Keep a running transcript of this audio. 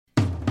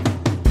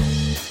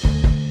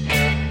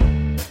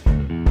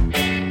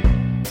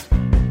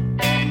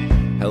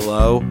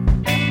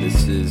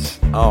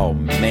Oh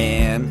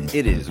man,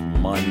 it is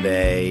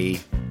Monday.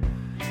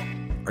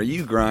 Are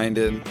you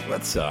grinding?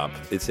 What's up?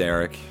 It's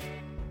Erik.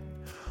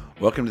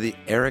 Welcome to the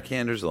Erik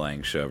Anders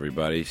Lang Show,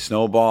 everybody.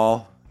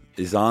 Snowball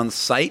is on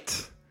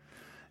site.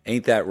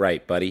 Ain't that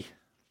right, buddy?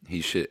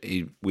 We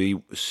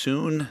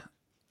soon,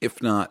 if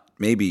not,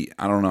 maybe,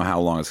 I don't know how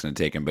long it's going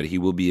to take him, but he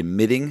will be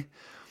emitting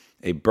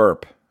a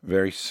burp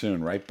very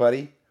soon, right,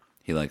 buddy?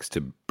 He likes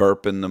to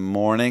burp in the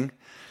morning.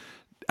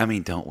 I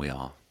mean, don't we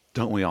all?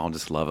 Don't we all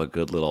just love a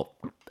good little...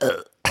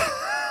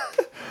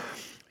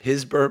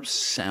 His burps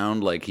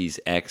sound like he's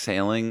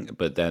exhaling,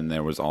 but then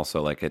there was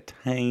also like a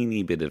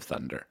tiny bit of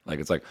thunder. Like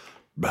it's like...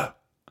 Bah.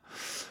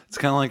 It's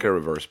kind of like a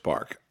reverse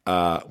bark.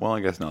 Well, I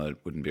guess no, it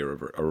wouldn't be a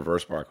reverse. A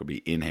reverse bark would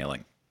be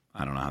inhaling.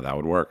 I don't know how that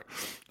would work.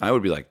 I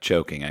would be like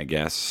choking, I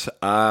guess.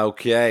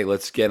 Okay,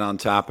 let's get on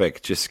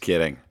topic. Just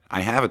kidding.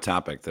 I have a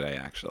topic today,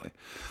 actually.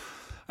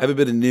 I have a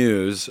bit of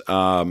news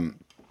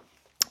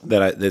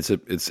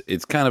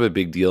it's kind of a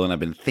big deal, and I've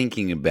been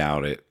thinking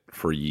about it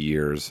for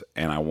years,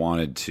 and I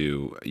wanted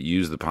to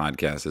use the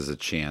podcast as a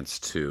chance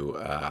to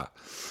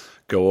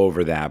go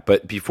over that.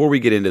 But before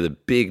we get into the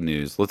big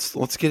news,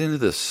 let's get into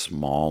the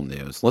small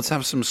news. Let's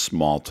have some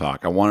small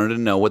talk. I wanted to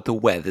know what the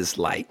weather's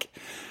like.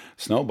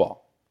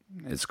 Snowball.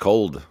 It's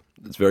cold.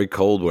 It's very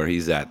cold where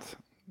he's at,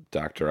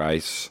 Dr.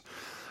 Ice.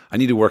 I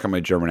need to work on my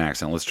German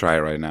accent. Let's try it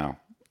right now.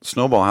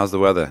 Snowball, how's the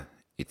weather?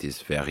 It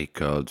is very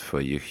cold for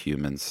you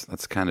humans.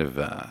 That's kind of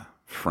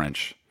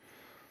French.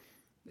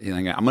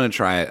 I'm going to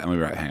try it.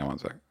 Hang on one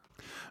second.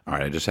 All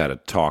right, I just had a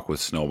talk with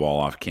Snowball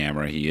off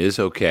camera. He is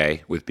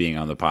okay with being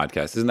on the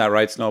podcast. Isn't that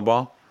right,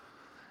 Snowball?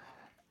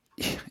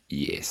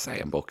 Yes, I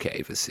am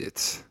okay with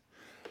it.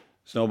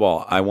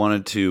 Snowball, I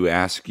wanted to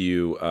ask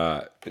you,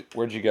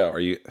 where'd you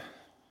go?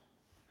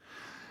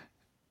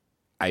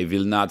 I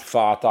will not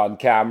fart on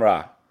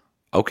camera.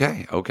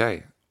 Okay.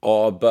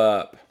 Or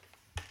burp.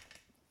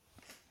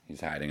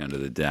 He's hiding under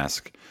the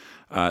desk.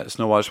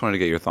 Snowball, I just wanted to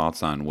get your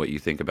thoughts on what you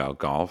think about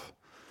golf.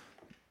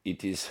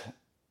 It is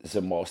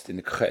the most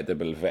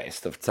incredible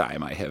waste of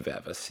time I have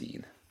ever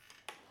seen.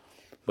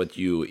 But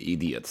you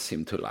idiots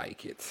seem to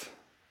like it.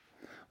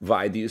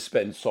 Why do you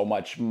spend so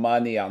much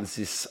money on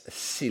this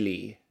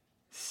silly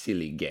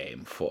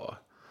game for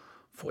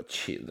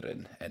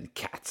children and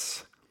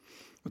cats?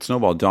 But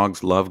Snowball,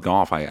 dogs love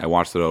golf. I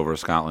watched it over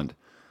Scotland.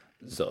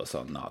 Those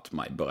are not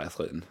my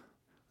brethren.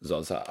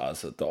 Those are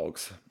other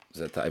dogs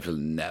that I will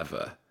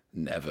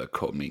never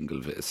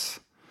commingle with.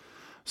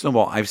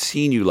 Snowball, I've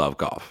seen you love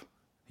golf.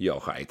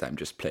 You're right, I'm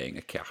just playing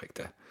a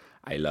character.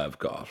 I love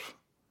golf.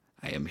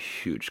 I am a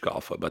huge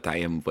golfer, but I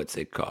am what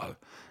they call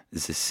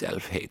the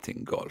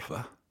self-hating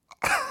golfer.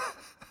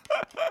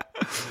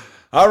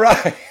 All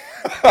right.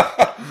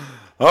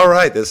 All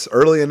right, this is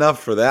early enough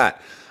for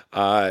that.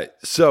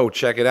 So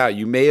check it out.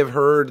 You may have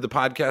heard the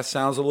podcast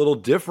sounds a little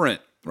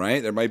different,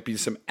 right? There might be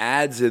some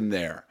ads in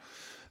there.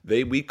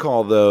 We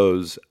call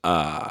those,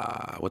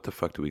 what the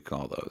fuck do we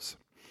call those?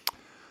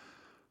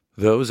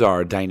 Those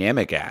are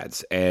dynamic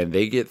ads, and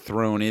they get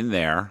thrown in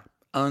there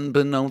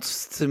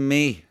unbeknownst to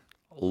me,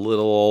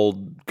 little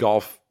old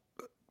golf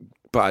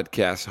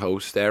podcast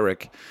host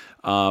Erik.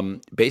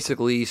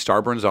 Basically,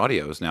 Starburns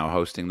Audio is now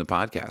hosting the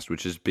podcast,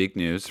 which is big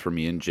news for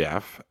me and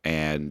Jeff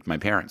and my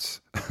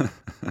parents. We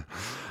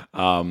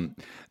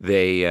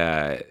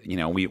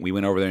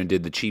went over there and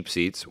did the cheap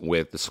seats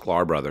with the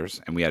Sklar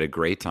brothers, and we had a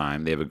great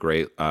time. They have a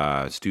great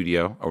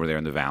studio over there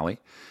in the valley,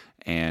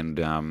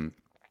 and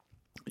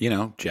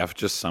Jeff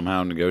just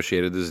somehow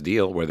negotiated this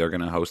deal where they're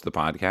going to host the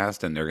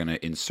podcast, and they're going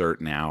to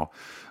insert now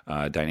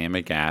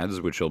dynamic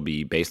ads, which will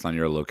be based on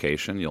your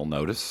location. You'll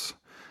notice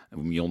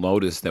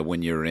that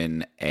when you're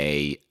in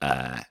a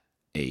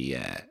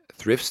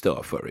thrift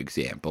store, for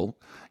example,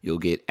 you'll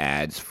get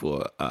ads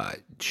for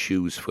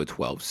shoes for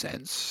 12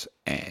 cents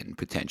and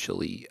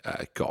potentially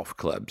golf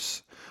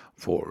clubs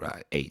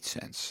for 8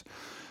 cents.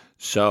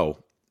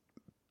 So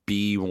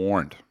be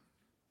warned.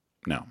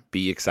 No,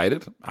 be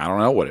excited. I don't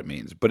know what it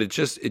means, but it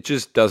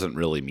just doesn't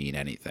really mean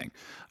anything.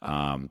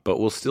 But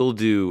we'll still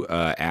do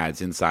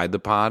ads inside the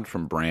pod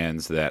from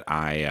brands that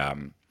I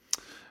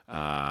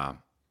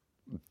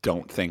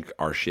don't think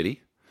are shitty.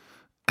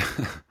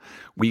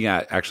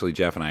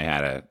 Jeff and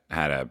I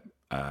had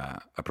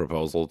a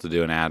proposal to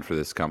do an ad for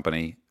this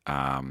company that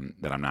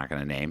I'm not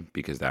going to name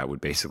because that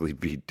would basically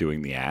be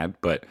doing the ad.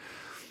 But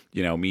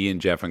me and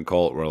Jeff and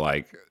Colt were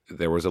like,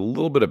 there was a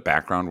little bit of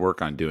background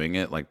work on doing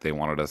it. Like they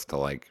wanted us to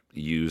like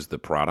use the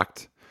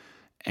product,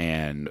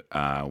 and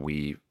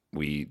we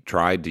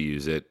tried to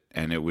use it,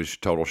 and it was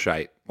total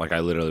shite. Like I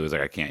literally was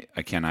like,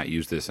 I cannot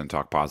use this and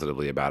talk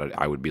positively about it.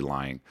 I would be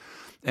lying.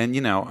 And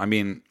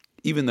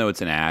even though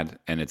it's an ad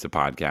and it's a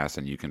podcast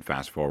and you can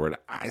fast forward,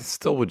 I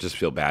still would just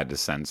feel bad to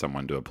send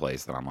someone to a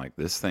place that I'm like,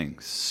 this thing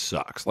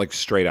sucks, like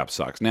straight up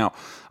sucks. Now,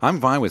 I'm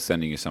fine with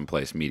sending you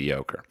someplace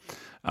mediocre.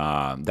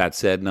 That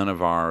said, none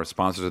of our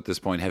sponsors at this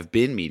point have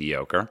been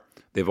mediocre.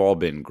 They've all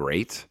been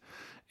great.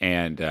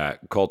 And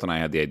Colt and I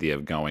had the idea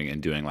of going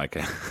and doing like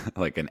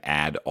an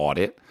ad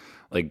audit,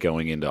 like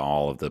going into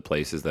all of the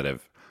places that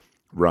have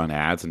run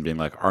ads and being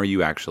like, are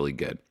you actually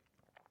good?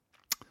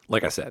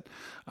 like I said,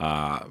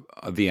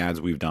 the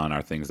ads we've done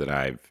are things that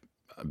I've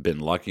been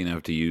lucky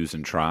enough to use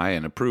and try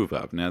and approve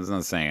of. Now, it's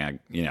not saying,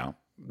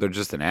 they're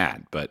just an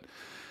ad, but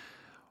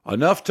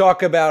enough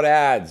talk about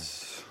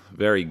ads.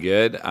 Very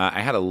good.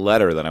 I had a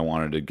letter that I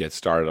wanted to get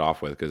started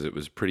off with because it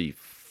was pretty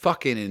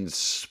fucking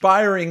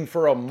inspiring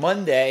for a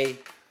Monday.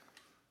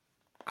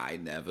 I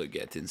never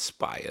get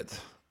inspired.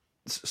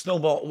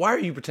 Snowball, why are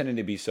you pretending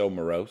to be so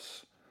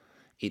morose?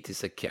 It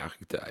is a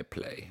character I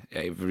play.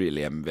 I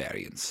really am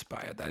very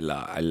inspired. I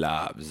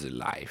love the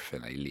life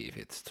and I live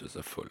it to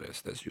the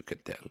fullest, as you can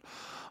tell.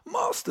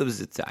 Most of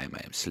the time I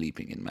am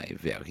sleeping in my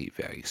very,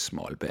 very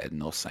small bed,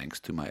 no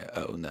thanks to my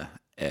owner,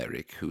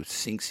 Erik, who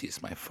thinks he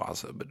is my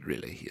father, but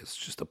really he is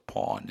just a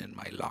pawn in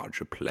my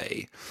larger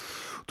play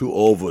to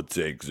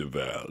overtake the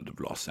world of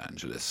Los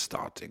Angeles,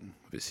 starting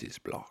with his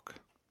block.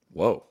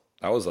 Whoa,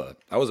 that was a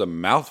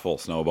mouthful,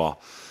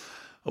 Snowball.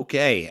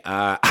 Okay,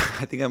 I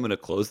think I'm going to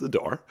close the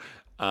door.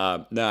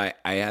 No,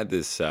 I had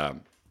this, I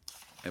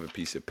have a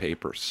piece of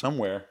paper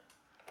somewhere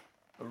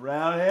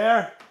around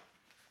here.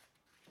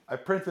 I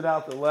printed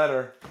out the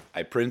letter.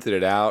 I printed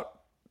it out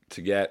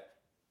to get,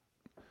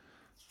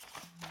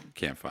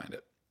 can't find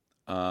it.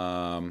 Hang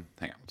on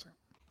one second.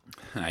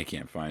 I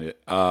can't find it.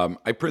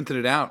 I printed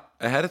it out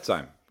ahead of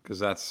time because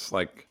that's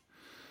like,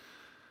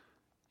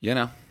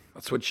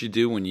 that's what you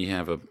do when you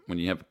have a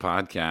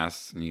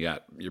podcast and you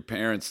got your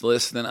parents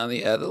listening on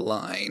the other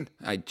line.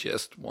 I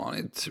just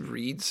wanted to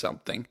read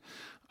something.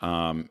 So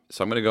I'm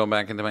going to go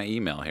back into my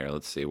email here.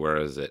 Let's see, where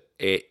is it?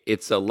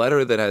 It's a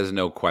letter that has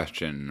no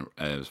question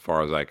as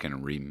far as I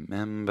can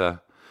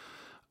remember.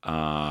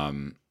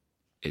 Let's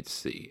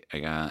see. I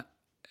got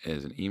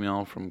is an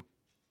email from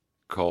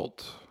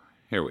Colt.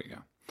 Here we go.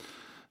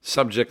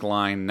 Subject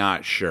line,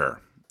 not sure.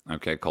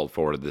 Okay, Colt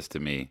forwarded this to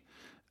me.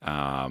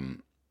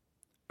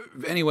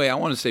 Anyway, I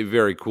want to say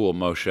very cool,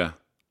 Moshe.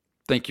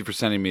 Thank you for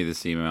sending me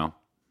this email.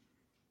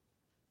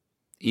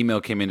 Email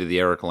came into the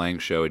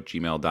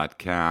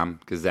eriklangshow@gmail.com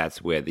because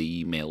that's where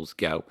the emails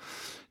go.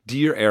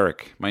 Dear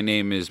Erik, my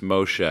name is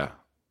Moshe. I'm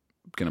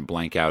going to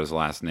blank out his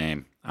last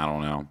name. I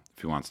don't know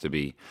if he wants to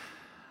be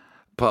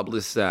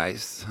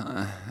publicized.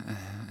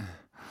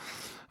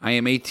 I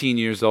am 18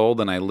 years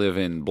old and I live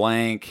in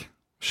blank.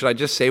 Should I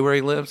just say where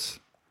he lives?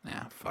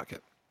 Nah, fuck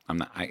it.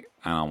 I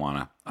don't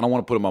want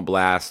to put him on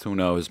blast. Who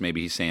knows?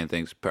 Maybe he's saying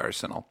things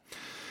personal.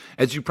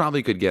 As you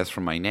probably could guess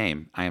from my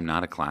name, I am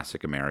not a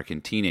classic American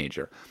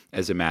teenager.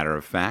 As a matter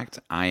of fact,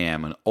 I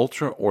am an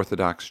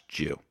ultra-Orthodox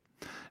Jew.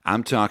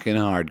 I'm talking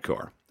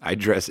hardcore. I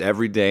dress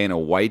every day in a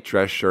white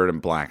dress shirt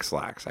and black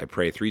slacks. I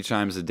pray 3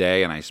 times a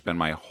day, and I spend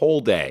my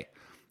whole day,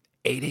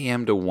 8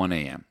 a.m. to 1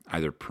 a.m.,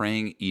 either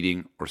praying,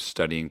 eating, or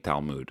studying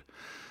Talmud.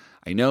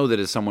 I know that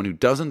as someone who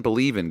doesn't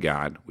believe in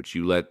God, which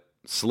you let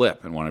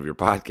slip in one of your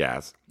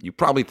podcasts, you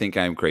probably think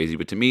I am crazy,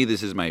 but to me,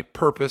 this is my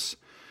purpose,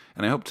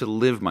 and I hope to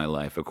live my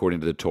life according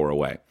to the Torah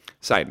way.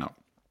 Side note,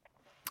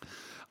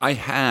 I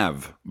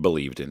have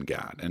believed in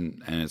God,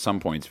 and at some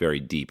points very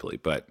deeply,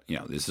 but,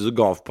 this is a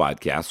golf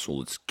podcast, so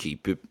let's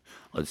keep it,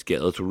 let's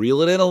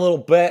reel it in a little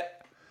bit.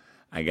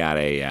 I got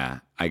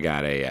an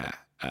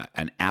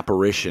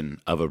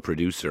apparition of a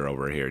producer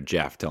over here,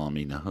 Jeff, telling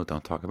me, no,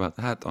 don't talk about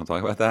that. Don't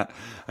talk about that.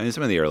 I mean,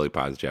 some of the early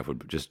pods, Jeff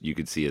would just, you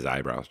could see his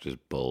eyebrows just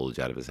bulge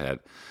out of his head.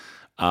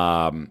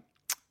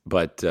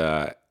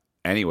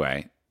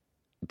 Anyway,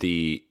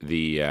 the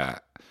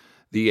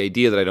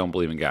idea that I don't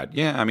believe in God.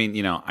 Yeah, I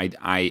mean,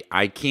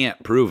 I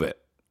can't prove it,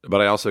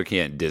 but I also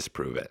can't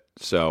disprove it.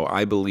 So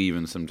I believe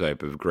in some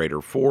type of greater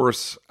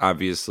force,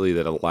 obviously,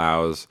 that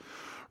allows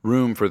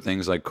room for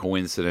things like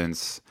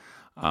coincidence,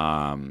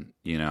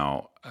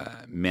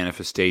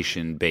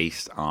 manifestation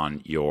based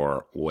on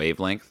your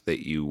wavelength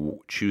that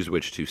you choose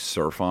which to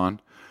surf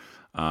on.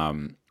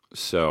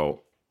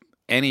 So,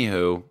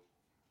 anywho,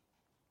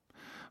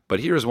 but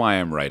here's why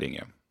I'm writing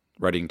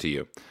to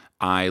you.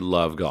 I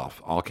love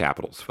golf, all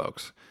capitals,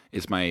 folks.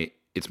 It's my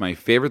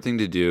favorite thing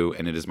to do,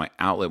 and it is my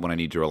outlet when I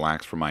need to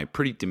relax from my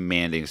pretty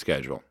demanding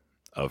schedule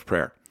of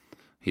prayer.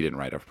 He didn't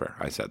write of prayer.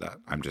 I said that.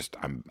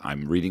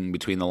 I'm reading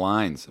between the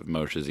lines of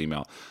Moshe's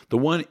email. The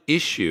one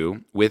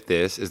issue with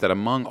this is that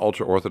among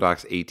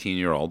ultra-Orthodox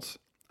 18-year-olds,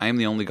 I am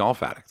the only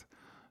golf addict.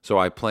 So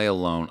I play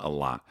alone a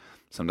lot.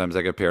 Sometimes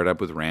I get paired up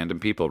with random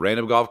people.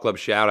 Random Golf Club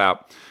shout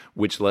out,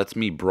 which lets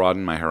me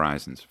broaden my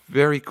horizons.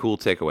 Very cool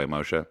takeaway,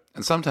 Moshe.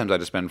 And sometimes I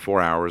just spend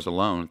 4 hours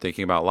alone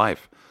thinking about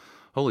life.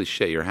 Holy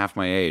shit, you're half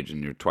my age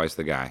and you're twice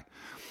the guy.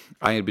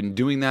 I had been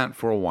doing that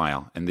for a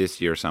while, and this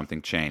year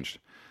something changed.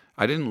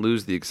 I didn't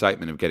lose the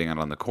excitement of getting out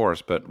on the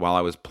course, but while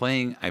I was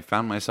playing, I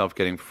found myself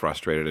getting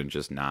frustrated and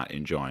just not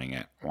enjoying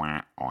it.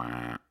 Wah,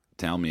 wah.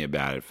 Tell me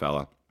about it,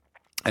 fella.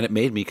 And it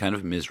made me kind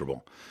of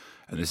miserable.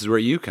 And this is where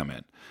you come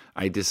in.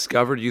 I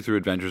discovered you through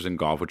Adventures in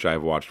Golf, which I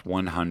have watched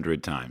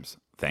 100 times.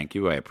 Thank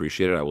you. I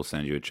appreciate it. I will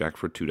send you a check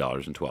for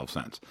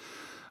 $2.12.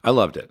 I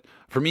loved it.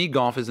 For me,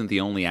 golf isn't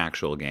the only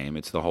actual game.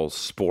 It's the whole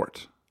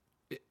sport.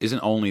 It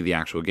isn't only the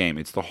actual game.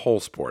 It's the whole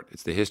sport.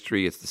 It's the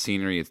history. It's the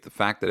scenery. It's the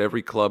fact that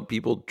every club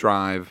people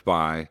drive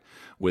by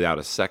without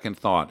a second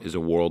thought is a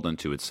world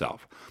unto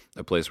itself.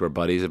 a place where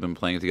buddies have been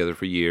playing together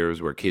for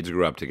years, where kids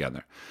grew up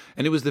together.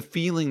 And it was the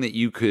feeling that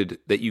you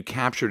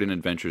captured in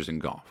Adventures in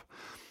Golf.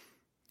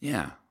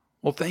 Yeah.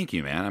 Well, thank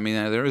you, man. I mean,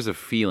 there is a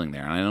feeling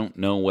there, and I don't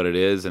know what it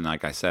is. And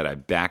like I said, I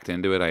backed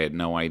into it. I had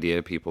no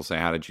idea. People say,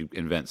 how did you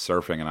invent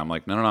surfing? And I'm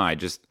like, no.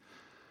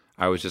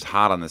 I was just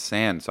hot on the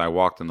sand, so I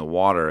walked in the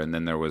water, and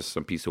then there was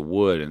some piece of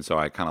wood, and so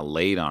I kind of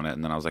laid on it,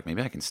 and then I was like,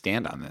 maybe I can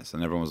stand on this.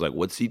 And everyone was like,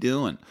 what's he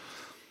doing?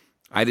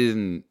 I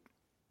didn't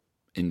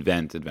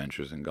invent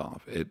Adventures in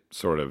Golf. It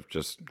sort of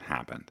just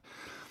happened.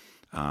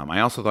 I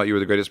also thought you were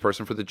the greatest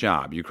person for the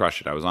job. You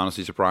crushed it. I was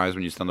honestly surprised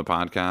when you said on the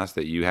podcast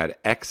that you had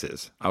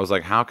exes. I was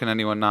like, how can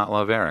anyone not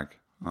love Erik?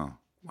 Oh,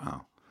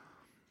 wow.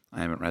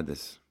 I haven't read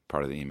this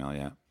part of the email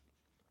yet.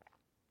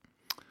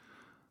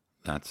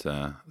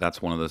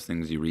 That's one of those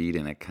things you read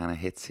and it kind of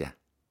hits you.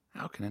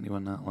 How can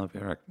anyone not love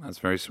Erik? That's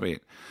very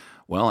sweet.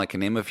 Well, I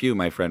can name a few,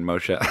 my friend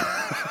Moshe.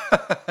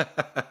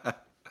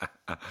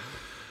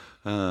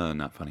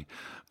 Not funny.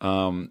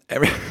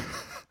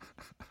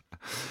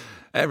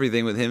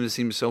 Everything with him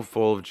seems so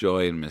full of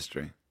joy and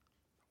mystery.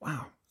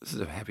 Wow, this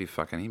is a happy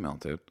fucking email,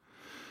 dude.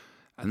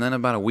 And then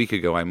about a week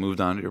ago, I moved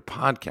on to your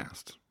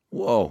podcast.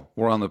 Whoa,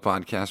 we're on the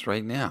podcast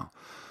right now,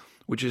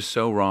 which is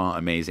so raw,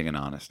 amazing, and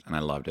honest, and I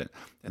loved it.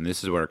 And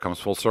this is where it comes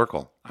full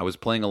circle. I was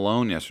playing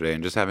alone yesterday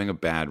and just having a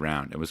bad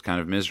round. It was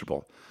kind of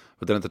miserable.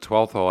 But then at the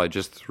 12th hole, I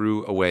just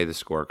threw away the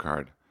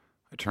scorecard.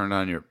 I turned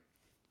on your...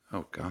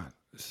 Oh, God,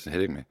 this is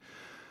hitting me.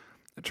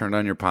 I turned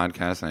on your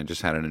podcast, and I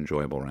just had an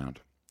enjoyable round.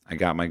 I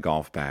got my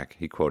golf back.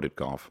 He quoted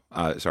golf.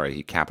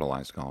 He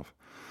capitalized golf.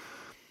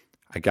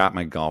 I got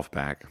my golf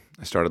back.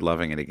 I started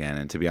loving it again,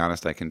 and to be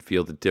honest, I can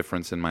feel the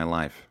difference in my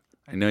life.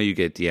 I know you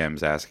get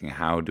DMs asking,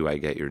 how do I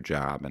get your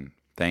job? And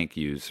thank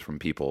yous from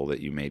people that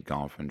you made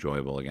golf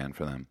enjoyable again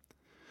for them.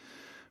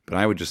 But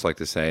I would just like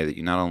to say that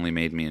you not only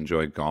made me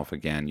enjoy golf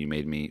again, you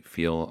made me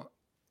feel...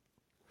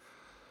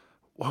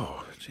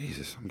 Whoa,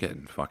 Jesus, I'm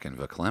getting fucking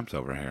verklempt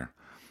over here.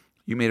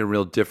 You made a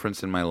real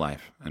difference in my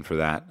life, and for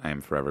that, I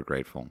am forever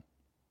grateful.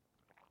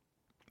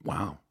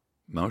 Wow,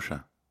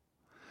 Moshe.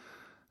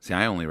 See,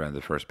 I only read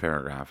the first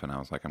paragraph, and I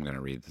was like, I'm going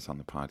to read this on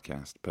the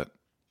podcast, but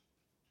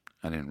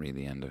I didn't read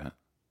the end of it.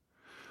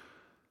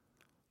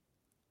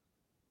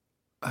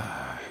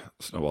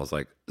 Snowball's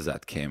like,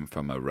 that came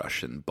from a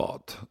Russian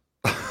bot.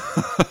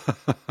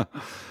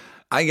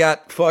 I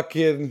got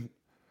fucking...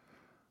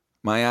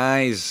 My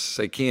eyes,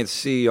 I can't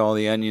see all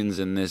the onions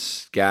in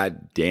this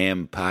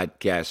goddamn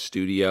podcast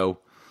studio.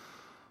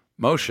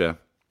 Moshe,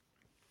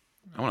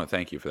 I want to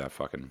thank you for that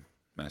fucking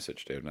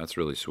message, dude. That's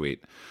really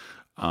sweet.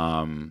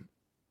 I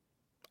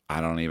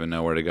don't even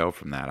know where to go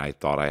from that. I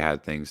thought I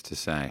had things to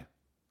say.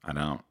 I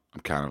don't.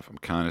 I'm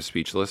kind of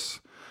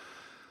speechless.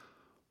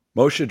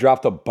 Moshe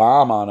dropped a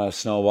bomb on us,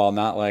 Snowball,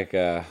 not like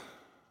a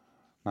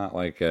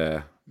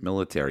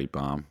military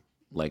bomb,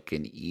 like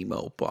an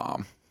emo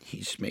bomb.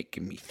 He's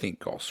making me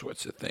think all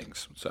sorts of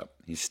things. What's up?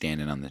 He's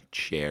standing on the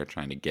chair,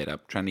 trying to get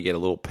up, trying to get a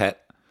little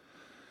pet.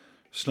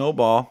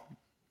 Snowball,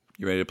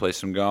 you ready to play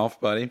some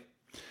golf, buddy?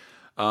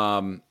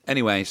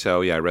 Anyway, so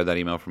yeah, I read that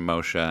email from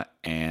Moshe,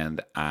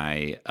 and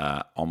I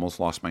almost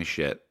lost my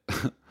shit.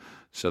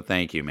 So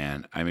thank you,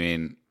 man. I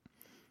mean,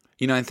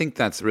 I think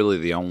that's really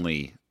the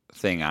only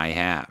thing I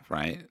have,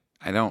 right?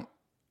 I don't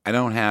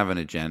have an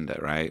agenda,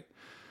 right?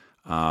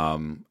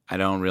 I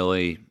don't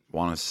really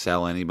want to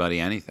sell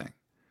anybody anything.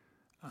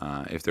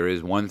 If there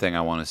is one thing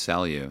I want to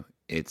sell you,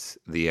 it's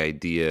the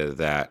idea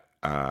that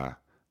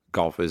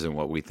golf isn't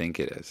what we think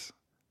it is,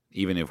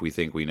 even if we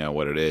think we know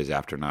what it is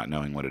after not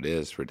knowing what it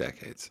is for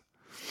decades.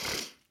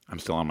 I'm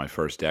still on my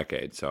first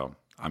decade, so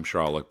I'm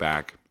sure I'll look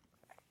back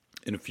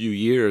in a few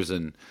years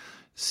and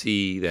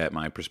see that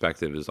my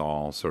perspective is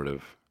all sort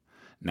of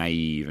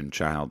naive and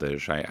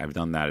childish. I've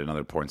done that in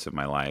other points of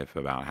my life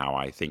about how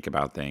I think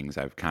about things.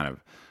 I've kind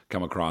of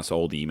come across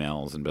old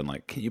emails and been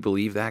like, can you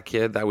believe that,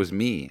 kid? That was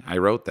me. I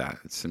wrote that.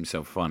 It seems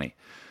so funny.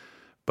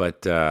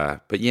 But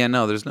yeah,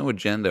 no, there's no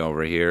agenda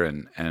over here,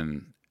 and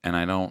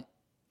I don't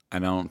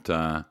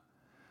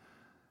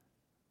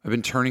I've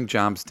been turning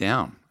jobs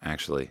down,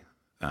 actually,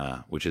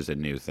 which is a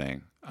new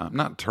thing.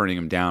 Not turning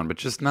them down, but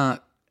just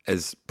not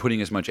as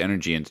putting as much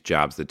energy into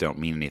jobs that don't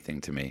mean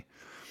anything to me.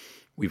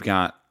 We've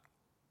got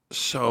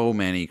so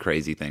many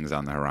crazy things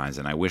on the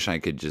horizon. I wish I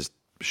could just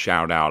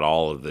shout out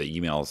all of the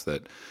emails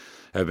that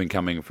have been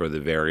coming for the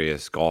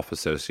various golf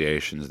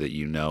associations that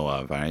you know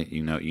of. Right?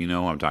 You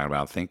know what I'm talking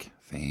about. Think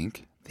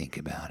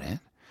about it.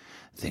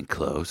 Think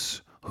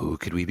close. Who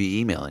could we be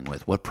emailing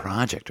with? What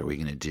project are we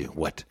going to do?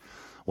 What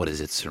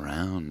does it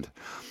surround?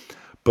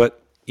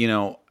 But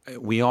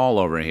we all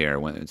over here.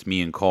 When it's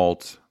me and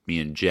Colt, me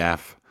and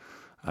Jeff,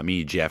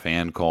 Jeff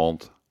and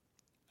Colt,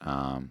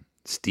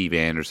 Steve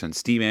Anderson.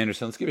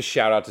 Let's give a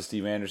shout out to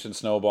Steve Anderson,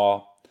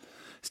 Snowball.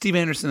 Steve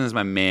Anderson is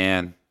my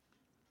man.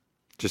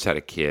 Just had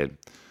a kid.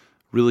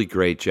 Really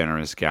great,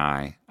 generous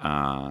guy.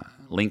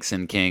 Links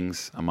and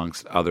Kings,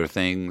 amongst other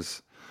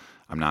things.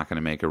 I'm not going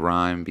to make a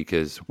rhyme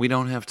because we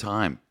don't have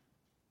time.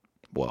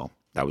 Well,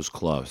 that was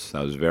close.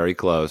 That was very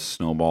close.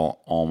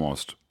 Snowball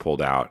almost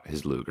pulled out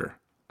his Luger.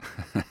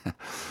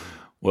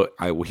 Well,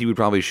 he would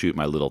probably shoot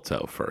my little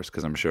toe first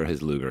because I'm sure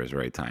his Luger is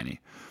very tiny.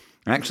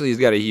 Actually, he's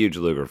got a huge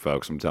Luger,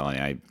 folks. I'm telling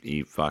you,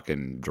 he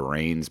fucking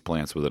drains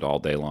plants with it all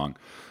day long.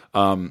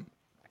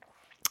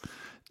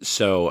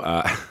 So,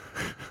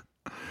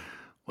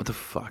 what the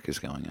fuck is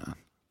going on?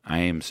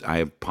 I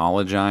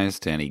apologize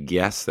to any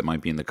guests that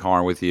might be in the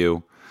car with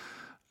you.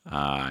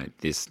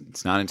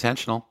 It's not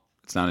intentional.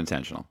 It's not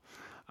intentional.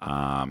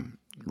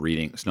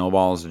 Reading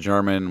Snowball's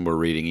German. We're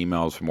reading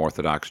emails from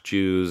Orthodox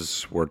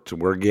Jews.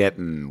 We're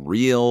getting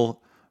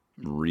real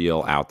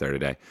out there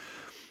today.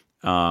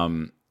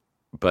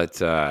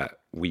 But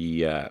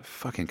we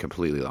fucking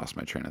completely lost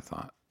my train of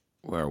thought.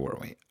 Where were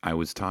we? I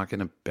was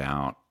talking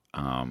about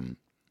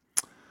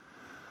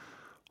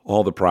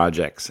all the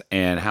projects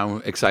and how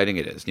exciting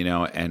it is,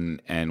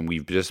 and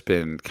we've just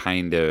been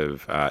kind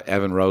of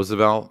Evan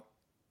Roosevelt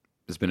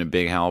has been a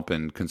big help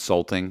in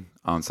consulting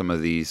on some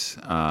of these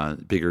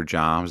bigger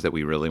jobs that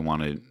we really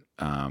want to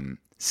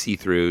see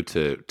through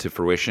to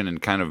fruition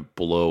and kind of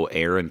blow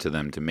air into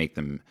them to make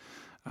them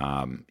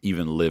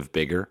even live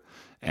bigger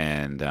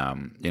and,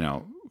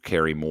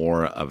 carry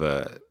more of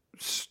a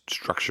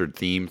structured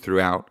theme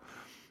throughout.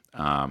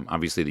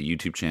 Obviously, the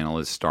YouTube channel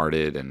has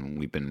started and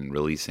we've been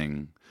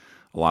releasing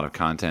a lot of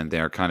content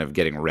there, kind of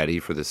getting ready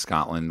for the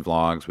Scotland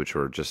vlogs, which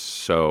were just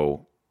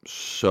so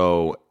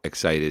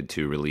excited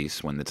to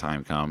release when the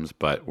time comes,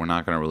 but we're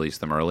not going to release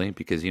them early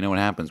because you know what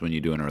happens when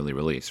you do an early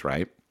release,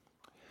 right?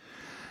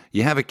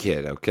 You have a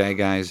kid, okay,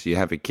 guys? You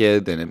have a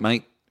kid, and it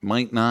might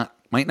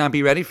not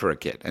be ready for a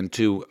kid, and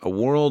to a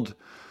world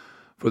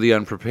for the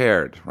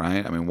unprepared,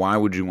 right? I mean, why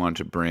would you want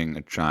to bring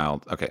a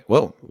child? Okay,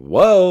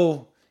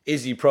 whoa!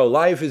 Is he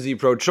pro-life? Is he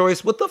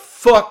pro-choice? What the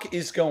fuck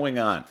is going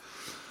on?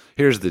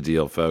 Here's the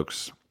deal,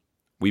 folks.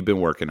 We've been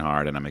working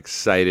hard, and I'm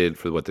excited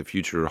for what the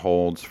future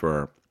holds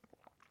for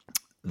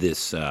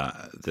this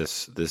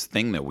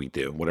thing that we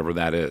do, whatever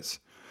that is.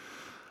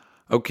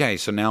 Okay,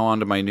 so now on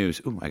to my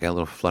news. Ooh, I got a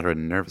little flutter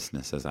and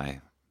nervousness as I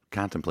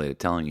contemplated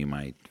telling you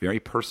my very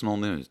personal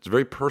news. It's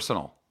very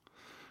personal.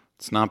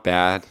 It's not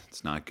bad.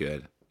 It's not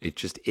good. It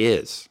just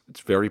is. It's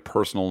very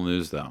personal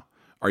news, though.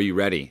 Are you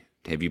ready?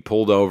 Have you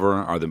pulled over?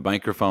 Are the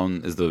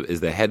microphone, is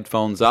the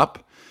headphones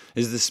up?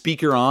 Is the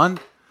speaker on?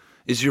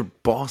 Is your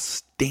boss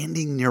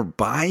standing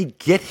nearby?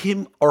 Get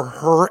him or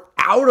her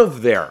out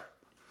of there.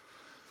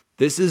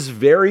 This is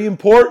very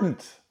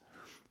important.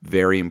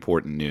 Very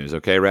important news.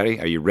 Okay, ready?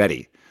 Are you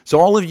ready? So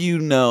all of you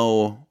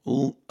know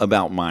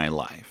about my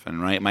life,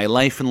 and right? My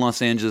life in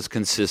Los Angeles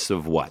consists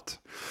of what?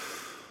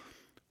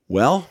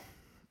 Well,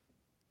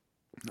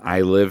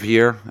 I live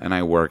here and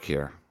I work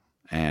here.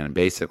 And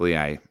basically,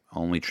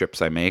 only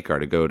trips I make are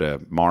to go to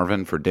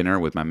Marvin for dinner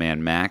with my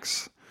man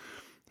Max.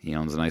 He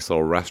owns a nice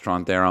little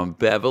restaurant there on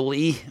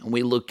Beverly, and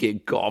we look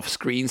at golf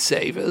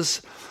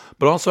screensavers.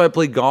 But also I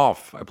play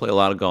golf. I play a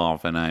lot of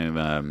golf, and I'm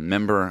a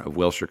member of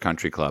Wilshire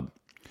Country Club.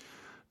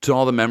 To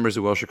all the members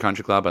of Wilshire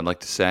Country Club, I'd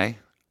like to say,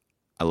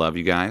 I love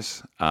you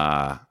guys.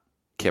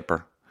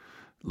 Kipper,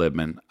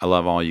 Libman, I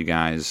love all you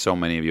guys. So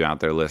many of you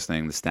out there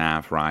listening, the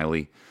staff,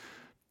 Riley,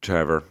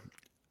 Trevor,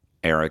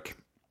 Erik,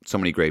 so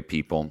many great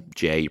people.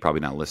 Jay, you're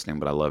probably not listening,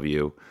 but I love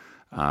you.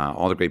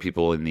 All the great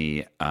people in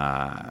the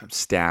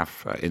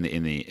staff in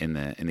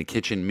the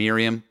kitchen.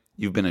 Miriam,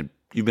 you've been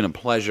a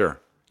pleasure.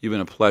 You've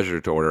been a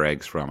pleasure to order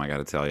eggs from, I got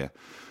to tell you.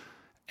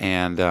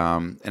 And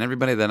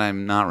everybody that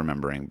I'm not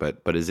remembering,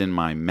 but is in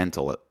my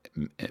mental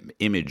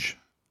image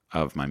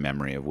of my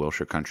memory of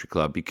Wilshire Country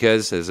Club,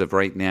 because as of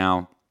right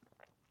now,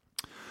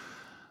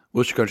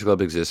 Wilshire Country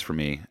Club exists for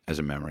me as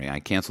a memory. I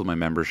canceled my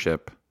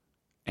membership,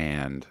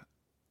 and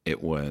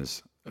it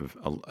was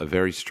a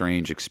very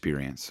strange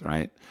experience,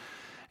 right?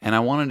 And I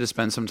wanted to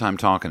spend some time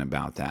talking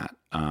about that.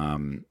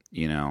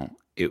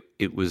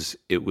 It was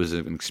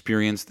an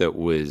experience that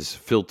was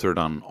filtered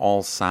on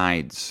all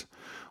sides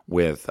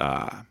with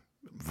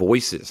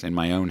voices in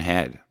my own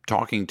head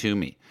talking to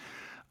me.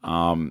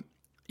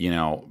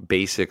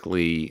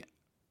 Basically,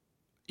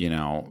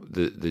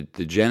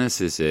 the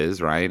genesis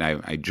is, right,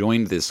 I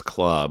joined this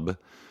club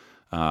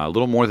a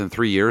little more than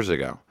 3 years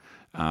ago.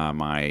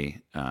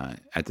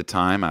 At the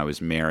time, I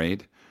was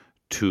married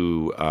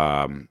to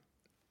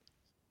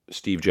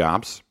Steve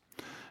Jobs,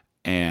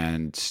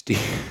 and Steve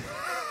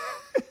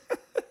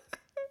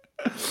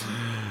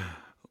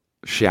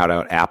shout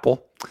out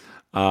Apple.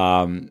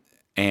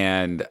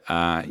 And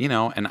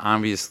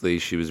obviously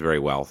she was very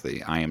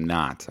wealthy. I am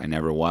not. I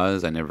never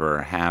was. I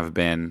never have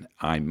been.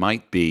 I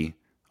might be,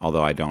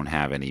 although I don't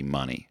have any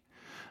money.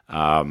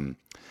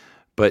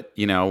 But,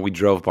 we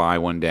drove by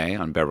one day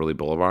on Beverly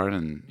Boulevard,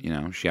 and,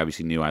 she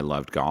obviously knew I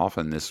loved golf,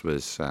 and this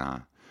was,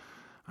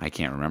 I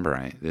can't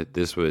remember.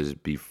 This was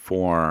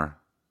before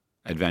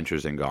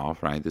Adventures in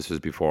Golf, right? This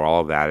was before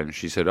all of that, and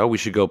she said, oh, we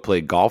should go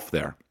play golf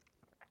there.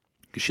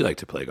 Because she liked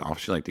to play golf.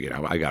 She liked to get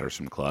out. I got her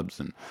some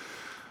clubs, and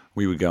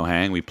we would go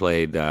hang. We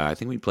played, I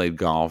think we played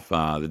golf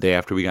the day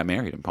after we got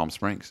married in Palm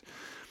Springs.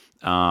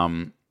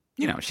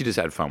 She just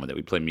had fun with it.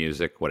 We played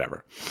music,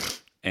 whatever.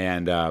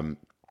 And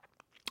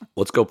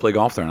let's go play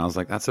golf there. And I was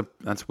like,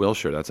 that's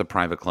Wilshire. That's a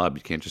private club.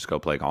 You can't just go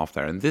play golf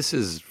there. And this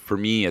is, for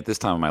me, at this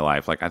time of my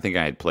life, like I think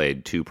I had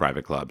played 2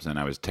 private clubs, and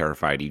I was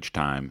terrified each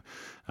time.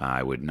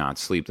 I would not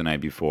sleep the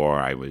night before.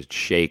 I would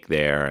shake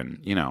there. And,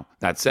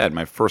 that said,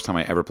 my first time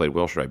I ever played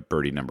Wilshire, I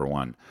birdied number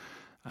 1.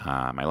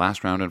 My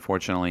last round,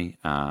 unfortunately,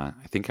 I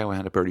think I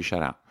had a birdie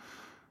shutout.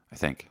 I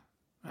think.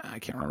 I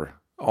can't remember.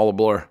 All a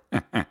blur.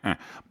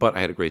 But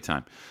I had a great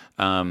time.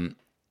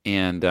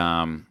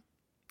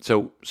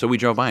 So we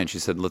drove by, and she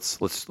said, let's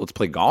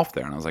play golf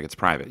there. And I was like, it's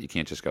private. You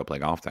can't just go play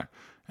golf there.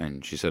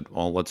 And she said,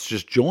 well, let's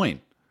just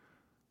join.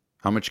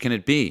 How much can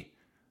it be?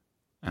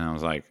 And I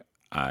was like,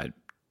 I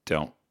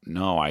don't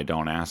know. I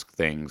don't ask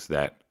things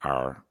that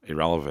are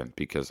irrelevant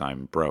because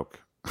I'm broke.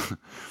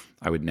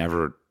 I would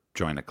never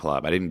join a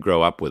club. I didn't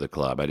grow up with a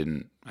club. I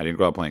didn't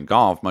grow up playing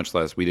golf, much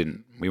less we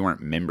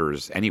weren't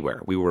members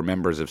anywhere. We were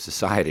members of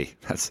society.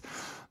 That's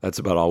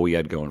about all we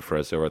had going for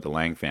us over at the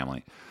Lang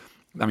family.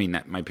 I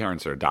mean, my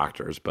parents are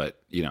doctors,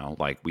 but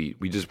like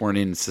we just weren't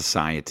in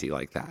society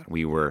like that.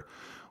 We were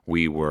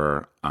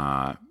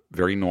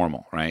very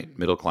normal, right?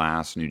 Middle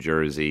class, New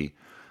Jersey.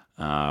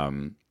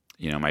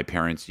 My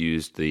parents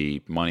used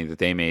the money that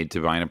they made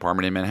to buy an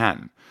apartment in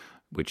Manhattan,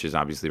 which is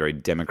obviously a very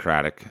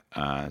democratic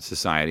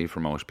society for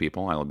most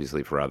people.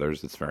 Obviously, for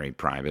others, it's very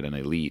private and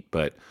elite.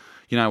 But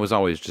I was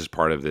always just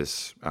part of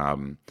this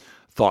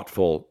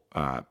thoughtful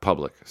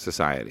public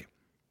society.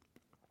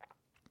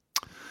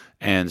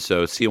 And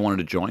so Sia wanted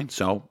to join,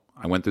 so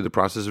I went through the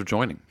process of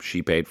joining.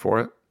 She paid for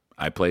it.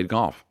 I played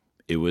golf.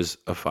 It was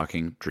a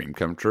fucking dream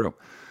come true.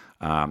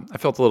 I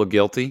felt a little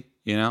guilty,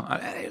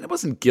 It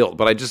wasn't guilt,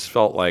 but I just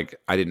felt like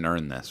I didn't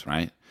earn this,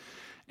 right?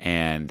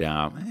 And,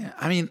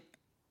 I've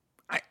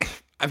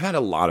had a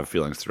lot of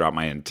feelings throughout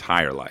my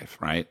entire life,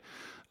 right?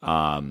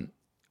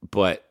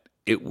 But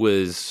it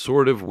was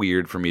sort of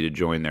weird for me to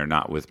join there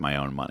not with my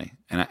own money.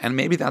 And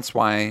maybe that's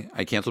why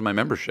I canceled my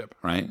membership,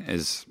 right?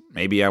 Is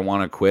maybe I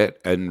want to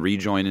quit and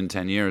rejoin in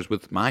 10 years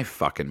with my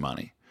fucking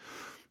money,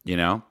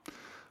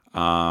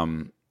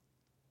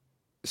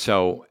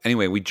 So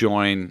anyway, we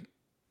join.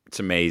 It's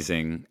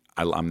amazing.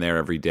 I'm there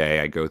every day.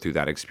 I go through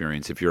that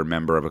experience. If you're a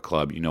member of a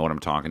club, you know what I'm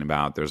talking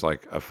about. There's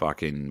like a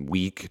fucking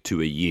week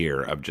to a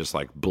year of just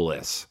like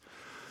bliss.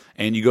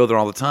 And you go there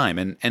all the time.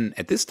 And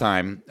at this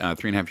time,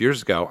 3.5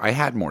 years ago, I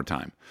had more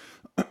time.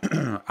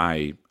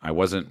 I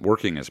wasn't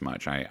working as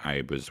much.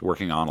 I was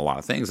working on a lot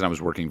of things, and I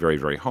was working very,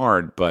 very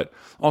hard, but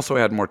also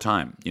I had more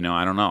time.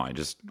 I don't know.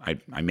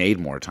 I made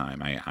more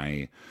time.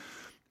 I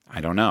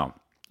don't know.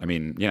 I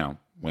mean,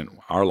 when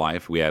our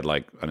life, we had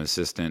like an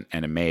assistant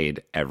and a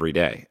maid every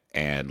day,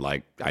 and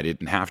like I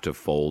didn't have to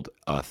fold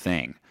a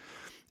thing.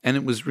 And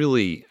it was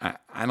really,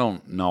 I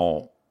don't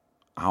know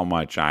how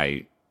much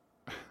I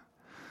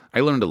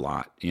learned a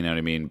lot, you know what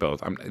I mean?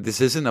 Both.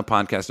 This isn't a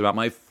podcast about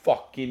my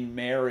fucking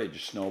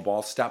marriage,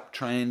 Snowball. Stop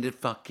trying to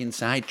fucking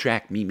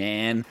sidetrack me,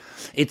 man.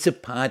 It's a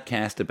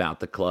podcast about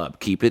the club.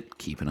 Keep it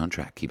on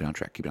track. Keep it on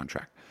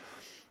track.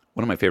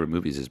 One of my favorite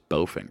movies is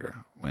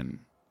Bowfinger, when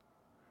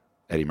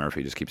Eddie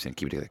Murphy just keeps saying,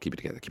 keep it together, keep it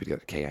together, keep it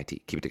together,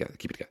 K-I-T, keep it together,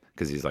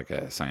 because he's like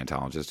a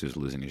Scientologist who's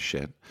losing his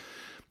shit.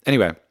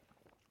 Anyway,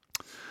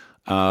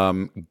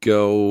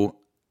 go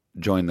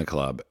join the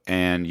club,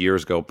 and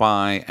years go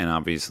by, and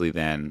obviously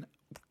then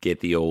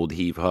get the old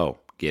heave-ho.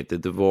 Get the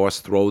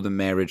divorce, throw the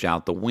marriage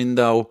out the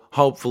window.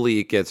 Hopefully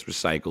it gets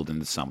recycled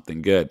into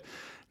something good.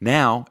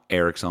 Now,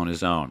 Erik's on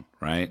his own,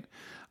 right?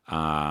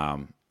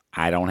 I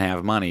don't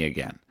have money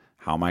again.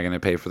 How am I going to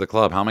pay for the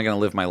club? How am I going to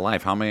live my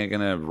life? How am I going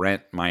to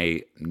rent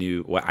my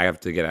I have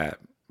to get a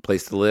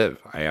place to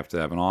live. I have to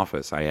have an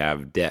office. I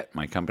have debt.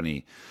 My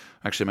company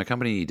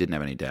didn't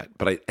have any debt.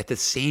 But at the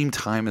same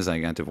time as I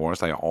got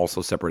divorced, I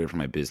also separated from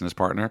my business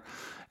partner.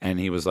 And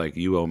he was like,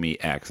 you owe me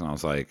X. And I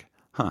was like,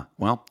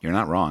 well, you're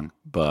not wrong,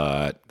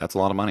 but that's a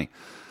lot of money,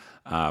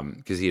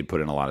 because he had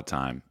put in a lot of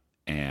time.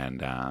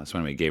 And so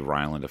anyway, gave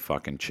Ryland a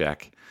fucking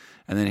check.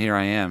 And then here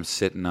I am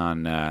sitting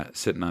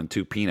on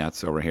 2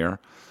 peanuts over here,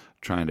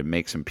 trying to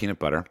make some peanut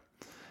butter.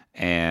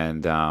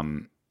 And,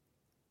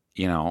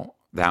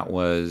 that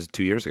was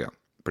 2 years ago,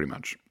 pretty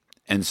much.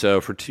 And so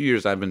for 2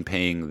 years, I've been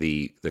paying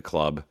the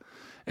club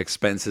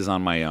expenses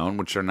on my own,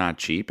 which are not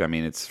cheap. I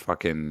mean, it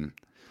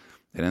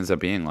ends up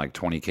being like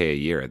 $20K a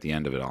year at the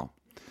end of it all.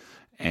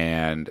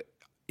 And,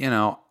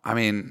 the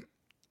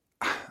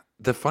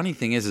funny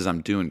thing is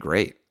I'm doing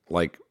great.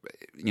 Like,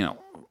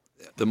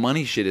 the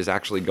money shit is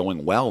actually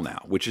going well now,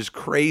 which is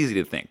crazy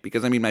to think.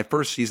 Because, my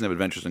first season of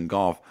Adventures in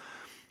Golf,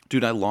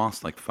 dude, I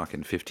lost like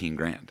fucking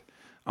 $15,000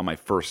 on my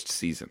first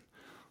season.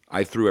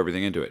 I threw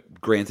everything into it.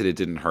 Granted, it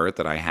didn't hurt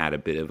that I had a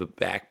bit of a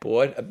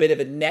backboard, a bit of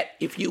a net,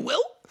 if you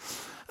will.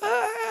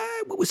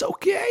 It was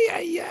okay.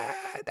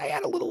 I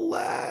had a little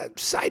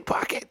side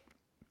pocket.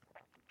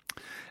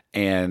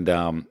 And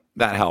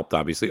that helped,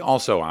 obviously.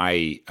 Also,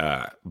 I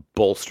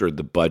bolstered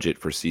the budget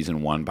for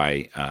season 1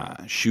 by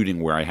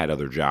shooting where I had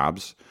other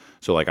jobs.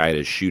 So, like, I had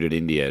to shoot in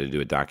India to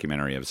do a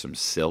documentary of some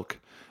silk.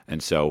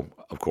 And so,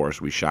 of course,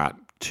 we shot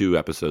 2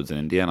 episodes in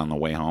India. And on the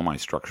way home, I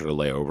structured a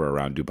layover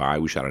around Dubai.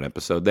 We shot an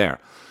episode there.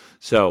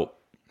 So,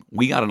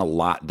 we got a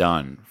lot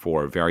done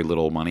for very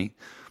little money.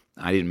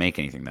 I didn't make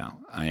anything though,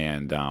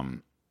 and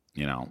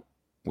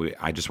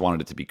I just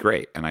wanted it to be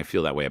great, and I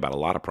feel that way about a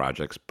lot of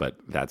projects. But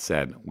that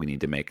said, we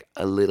need to make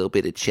a little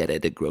bit of cheddar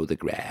to grow the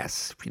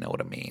grass, if you know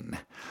what I mean.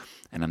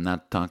 And I'm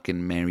not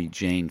talking Mary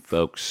Jane,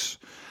 folks.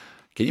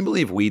 Can you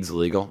believe weed's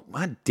legal?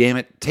 God damn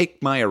it.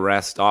 Take my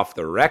arrest off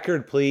the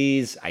record,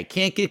 please. I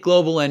can't get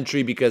global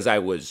entry because I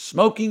was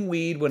smoking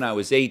weed when I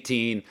was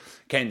 18.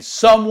 Can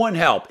someone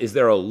help? Is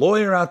there a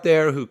lawyer out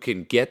there who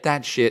can get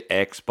that shit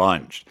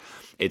expunged?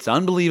 It's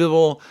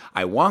unbelievable.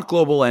 I want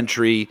global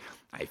entry.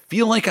 I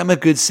feel like I'm a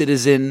good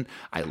citizen.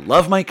 I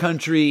love my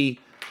country.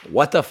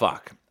 What the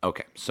fuck?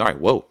 Okay, sorry.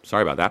 Whoa,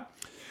 sorry about that.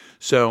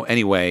 So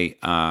anyway,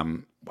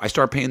 I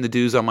start paying the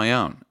dues on my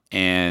own.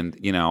 And,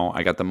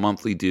 I got the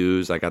monthly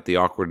dues. I got the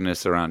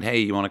awkwardness around, hey,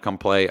 you want to come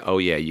play? Oh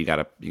yeah, you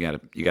gotta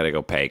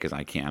go pay because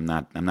I can't.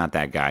 I'm not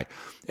that guy.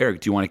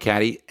 Erik, do you want a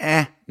caddy?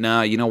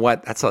 No, you know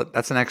what? That's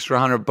an extra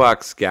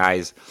 $100,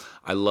 guys.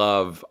 I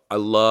love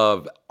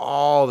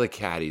all the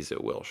caddies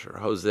at Wilshire.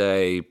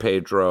 Jose,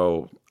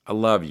 Pedro, I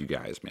love you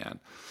guys, man.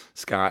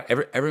 Scott,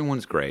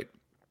 everyone's great.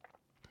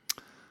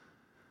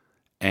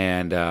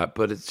 And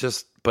but it's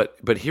just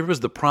but here was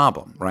the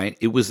problem, right?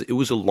 It was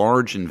a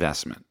large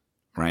investment.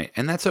 Right.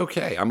 And that's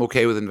okay. I'm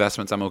okay with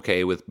investments. I'm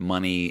okay with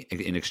money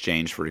in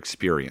exchange for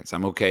experience.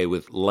 I'm okay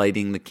with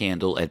lighting the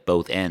candle at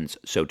both ends,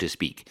 so to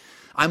speak.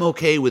 I'm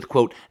okay with,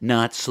 quote,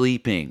 not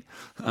sleeping.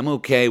 I'm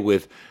okay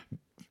with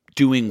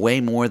doing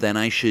way more than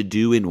I should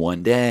do in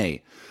one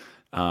day.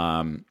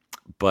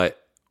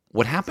 But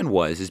what happened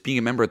is being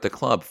a member at the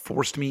club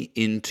forced me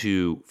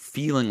into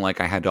feeling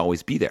like I had to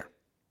always be there.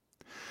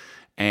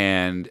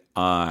 And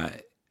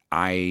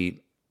I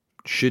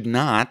should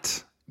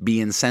not be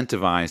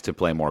incentivized to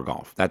play more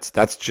golf.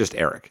 That's just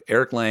Erik.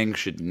 Erik Lang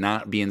should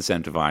not be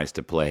incentivized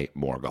to play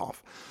more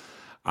golf.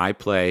 I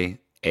play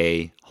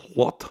a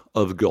lot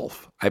of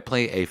golf. I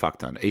play a fuck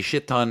ton, a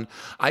shit ton.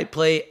 I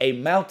play a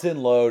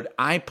mountain load.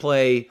 I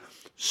play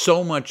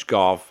so much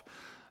golf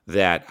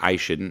that I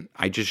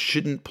just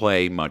shouldn't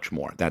play much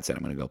more. That's it.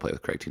 I'm going to go play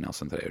with Craig T.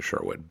 Nelson today. I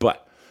sure would.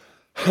 But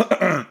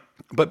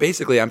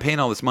basically, I'm paying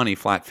all this money,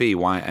 flat fee.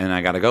 Why? And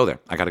I got to go there.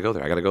 I got to go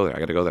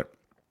there.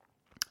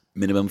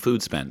 Minimum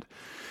food spend.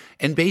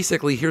 And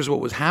basically, here's what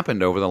was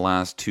happened over the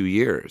last 2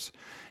 years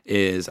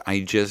is I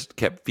just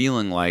kept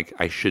feeling like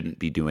I shouldn't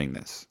be doing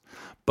this.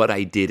 But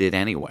I did it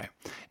anyway.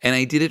 And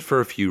I did it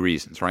for a few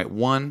reasons, right?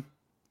 One,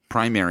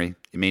 primary,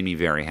 it made me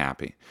very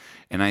happy.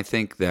 And I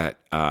think that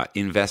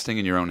investing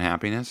in your own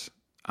happiness,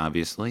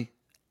 obviously,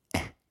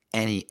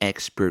 any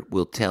expert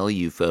will tell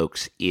you,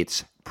 folks,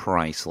 it's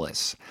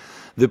priceless.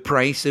 The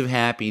price of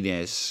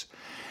happiness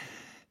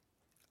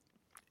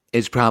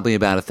is probably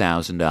about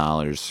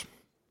 $1,000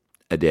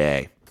 a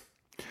day.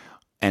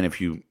 And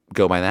if you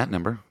go by that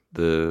number,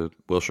 the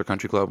Wilshire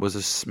Country Club was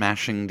a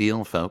smashing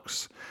deal,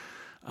 folks.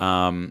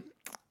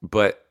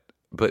 But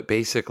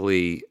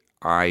basically,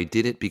 I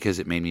did it because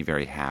it made me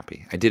very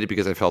happy. I did it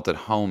because I felt at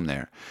home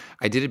there.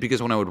 I did it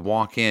because when I would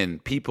walk in,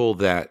 people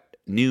that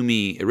knew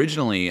me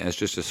originally as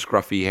just a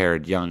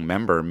scruffy-haired young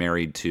member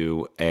married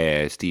to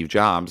Steve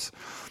Jobs,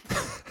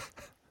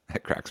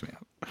 that cracks me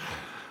up.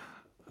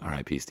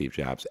 R.I.P. Steve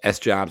Jobs.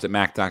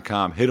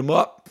 sjobs@mac.com. Hit him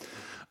up.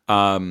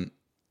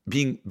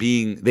 They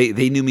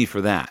knew me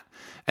for that.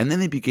 And then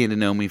they began to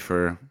know me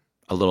for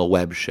a little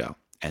web show.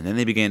 And then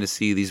they began to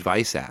see these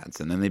Vice ads.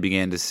 And then they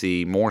began to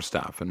see more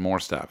stuff.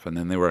 And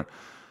then they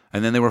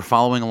were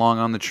following along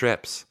on the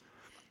trips.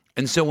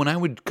 And so when I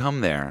would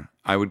come there,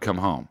 I would come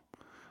home.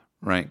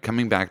 Right?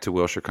 Coming back to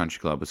Wilshire Country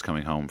Club was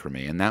coming home for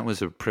me. And that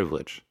was a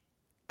privilege.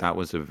 That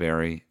was a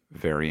very,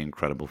 very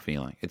incredible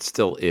feeling. It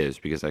still is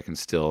because I can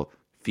still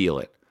feel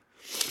it.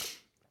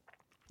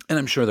 And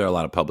I'm sure there are a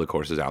lot of public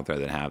courses out there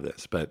that have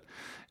this. But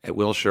at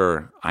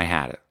Wilshire, I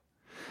had it.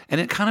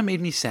 And it kind of made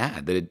me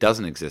sad that it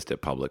doesn't exist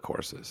at public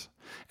courses.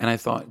 And I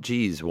thought,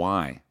 geez,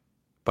 why?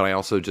 But I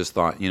also just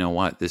thought, you know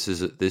what? This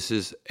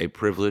is a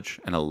privilege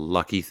and a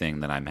lucky thing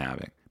that I'm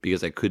having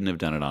because I couldn't have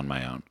done it on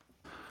my own.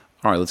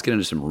 All right, let's get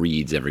into some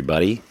reads,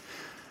 everybody.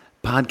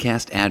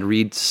 Podcast ad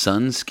read,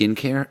 Sun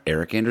Skincare,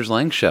 Erik Anders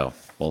Lang Show.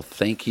 Well,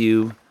 thank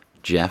you,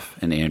 Jeff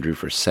and Andrew,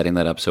 for setting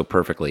that up so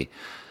perfectly.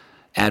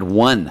 Ad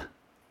 1.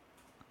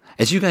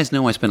 As you guys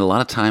know, I spend a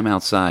lot of time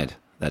outside.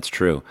 That's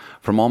true.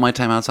 From all my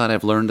time outside,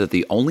 I've learned that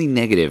the only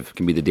negative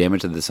can be the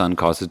damage that the sun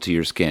causes to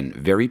your skin.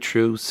 Very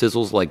true.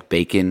 Sizzles like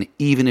bacon,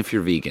 even if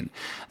you're vegan.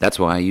 That's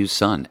why I use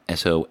Sun,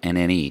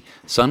 S-O-N-N-E.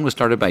 Sun was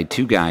started by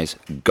two guys,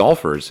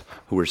 golfers,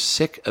 who were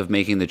sick of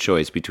making the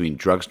choice between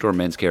drugstore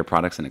men's care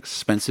products and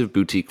expensive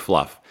boutique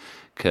fluff.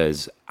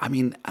 Because,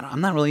 I'm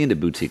not really into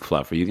boutique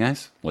fluff. Are you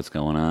guys? What's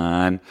going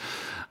on?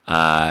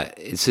 Are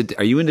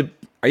you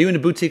into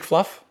boutique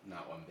fluff?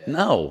 Not one bit.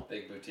 No.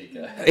 Big boutique.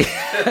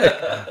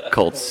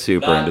 Colt's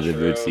super into the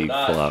boutique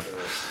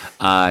fluff.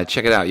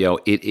 Check it out, yo.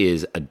 It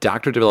is a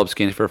doctor-developed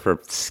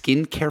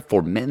skincare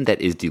for men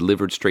that is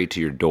delivered straight to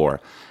your door.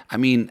 I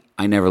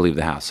never leave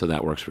the house, so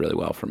that works really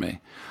well for me.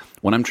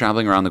 When I'm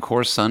traveling around the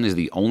course, sun is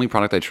the only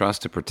product I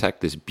trust to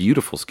protect this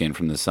beautiful skin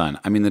from the sun.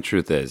 I mean, the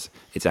truth is,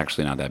 it's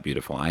actually not that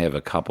beautiful. I have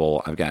a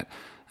couple. I get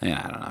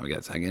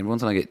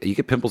once I get. You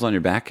get pimples on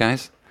your back,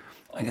 guys.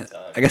 I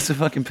got some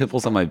fucking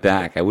pimples on my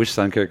back. I wish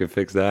sun care could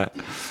fix that,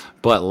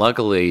 but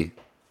luckily,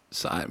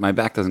 my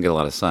back doesn't get a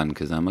lot of sun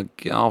because I'm a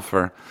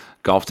golfer.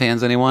 Golf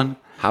tans, anyone?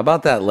 How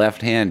about that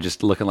left hand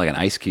just looking like an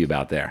ice cube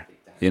out there?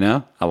 You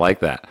know, I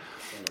like that.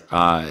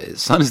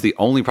 Sun is the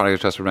only product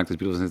I trust to protect these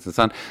people against the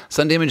sun.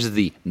 Sun damage is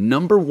the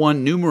number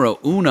one numero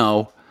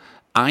uno.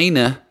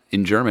 Eine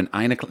in German.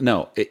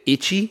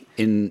 Ichi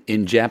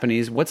in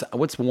Japanese.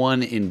 What's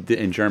one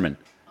in German?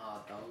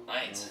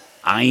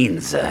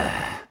 Eins.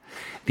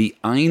 The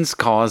eins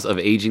cause of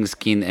aging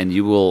skin, and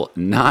you will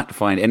not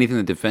find anything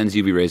that defends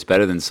UV rays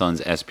better than sun's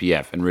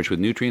SPF, enriched with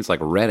nutrients like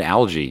red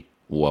algae.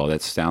 Whoa,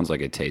 that sounds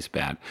like it tastes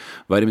bad.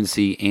 Vitamin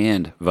C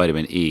and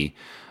vitamin E.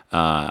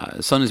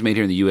 Sun is made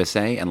here in the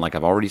USA, and like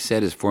I've already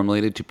said, is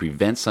formulated to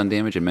prevent sun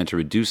damage and meant to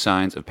reduce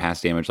signs of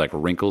past damage like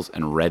wrinkles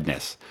and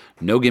redness.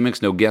 No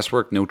gimmicks, no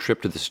guesswork, no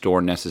trip to the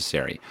store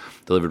necessary.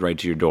 Delivered right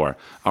to your door.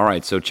 All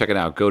right, so check it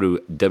out. Go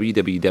to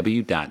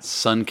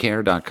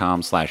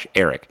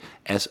www.suncare.com/Erik,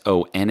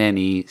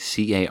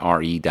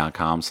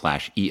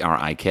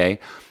 SONNECARE.com/ERIK.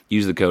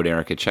 Use the code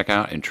Erik at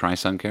checkout and try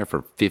Sun Care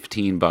for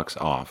 $15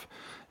 off.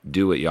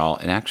 Do it, y'all.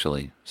 It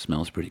actually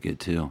smells pretty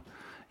good, too.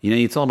 You know,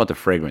 it's all about the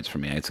fragrance for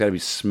me. It's got to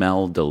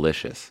smell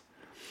delicious.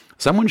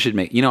 Someone should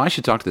make, I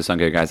should talk to the sun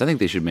care guys. I think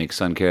they should make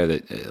sun care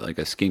that, like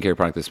a skincare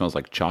product that smells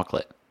like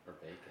chocolate.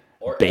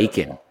 Or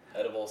bacon.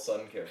 Edible sun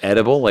care.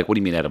 Edible? Like, what do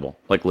you mean edible?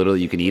 Like,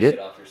 literally you can eat it?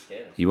 Off your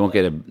skin. You won't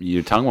get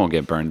your tongue won't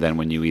get burned then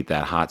when you eat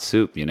that hot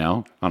soup,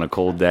 on a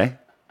cold day.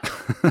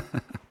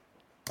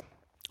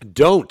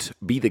 Don't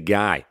be the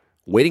guy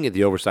waiting at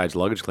the oversized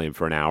luggage claim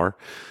for an hour.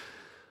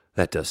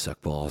 That does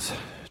suck balls.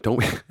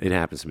 It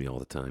happens to me all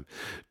the time.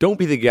 Don't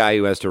be the guy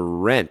who has to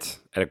rent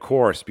at a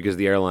course because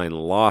the airline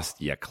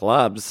lost ya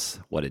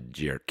clubs. What a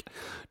jerk.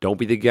 Don't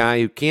be the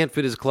guy who can't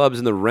fit his clubs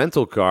in the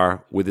rental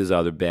car with his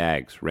other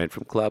bags. Rent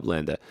from Club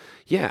Lenda.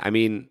 Yeah, I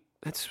mean,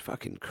 that's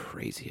fucking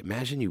crazy.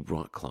 Imagine you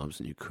brought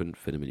clubs and you couldn't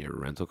fit them in your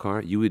rental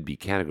car. You would be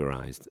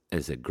categorized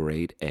as a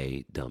grade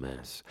A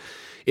dumbass.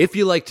 If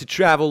you like to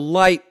travel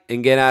light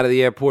and get out of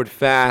the airport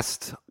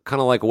fast,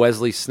 kind of like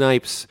Wesley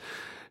Snipes,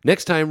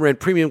 next time,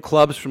 rent premium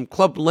clubs from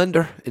Club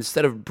Lender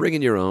instead of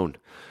bringing your own.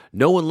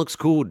 No one looks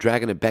cool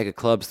dragging a bag of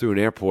clubs through an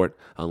airport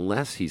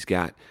unless he's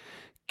got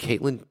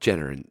Caitlyn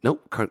Jenner and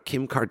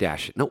Kim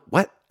Kardashian. No,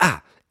 what?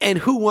 And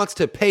who wants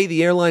to pay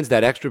the airlines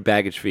that extra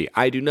baggage fee?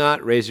 I do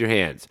not. Raise your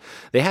hands.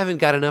 They haven't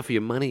got enough of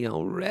your money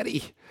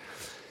already.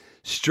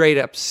 Straight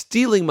up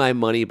stealing my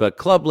money, but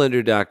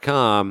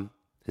ClubLender.com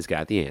has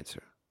got the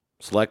answer.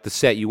 Select the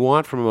set you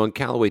want from among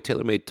Callaway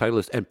TaylorMade,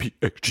 Titleist, and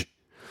PH.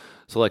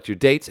 Select your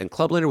dates, and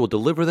Club Lender will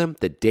deliver them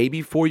the day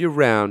before your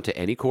round to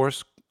any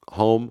course,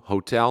 home,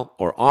 hotel,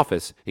 or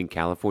office in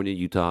California,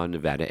 Utah,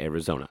 Nevada,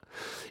 Arizona.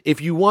 If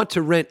you want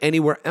to rent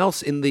anywhere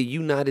else in the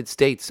United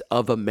States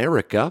of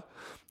America,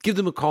 give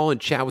them a call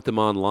and chat with them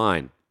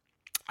online.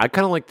 I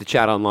kind of like the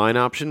chat online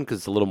option because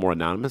it's a little more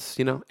anonymous,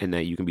 and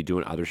that you can be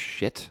doing other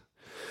shit.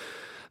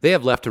 They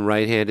have left and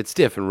right-handed,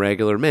 stiff and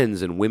regular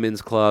men's and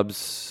women's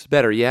clubs.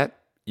 Better yet,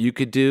 you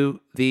could do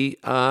the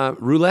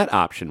roulette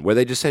option where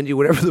they just send you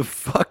whatever the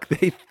fuck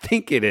they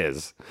think it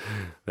is.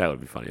 That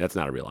would be funny. That's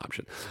not a real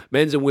option.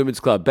 Men's and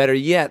women's club. Better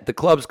yet, the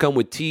clubs come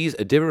with tees,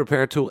 a different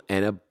repair tool,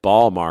 and a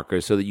ball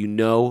marker so that you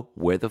know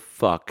where the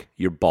fuck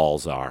your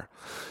balls are.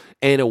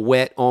 And a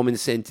wet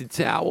almond-scented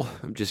towel.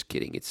 I'm just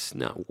kidding. It's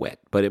not wet,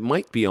 but it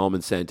might be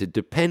almond-scented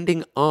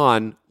depending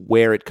on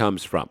where it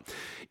comes from.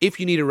 If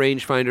you need a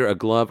rangefinder, a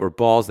glove, or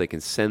balls, they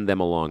can send them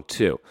along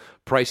too.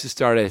 Prices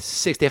start at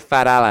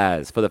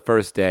 $65 for the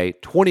first day,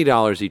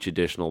 $20 each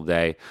additional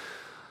day.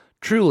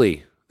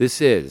 Truly,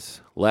 this is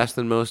less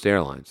than most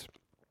airlines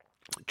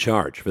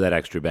charge for that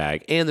extra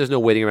bag, and there's no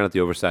waiting around at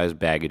the oversized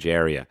baggage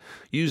area.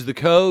 Use the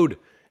code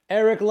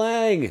Erik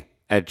Lang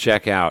at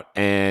checkout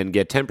and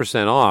get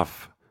 10%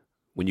 off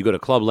when you go to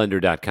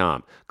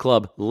ClubLender.com.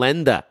 Club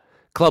Lenda.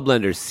 Club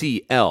Lender,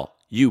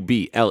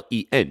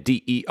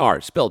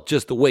 CLUBLENDER, spelled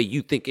just the way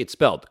you think it's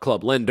spelled.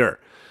 Club Lender.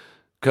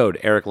 Code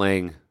Erik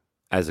Lang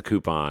as a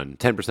coupon.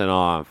 10%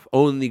 off.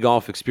 Own the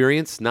golf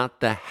experience, not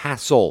the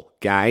hassle,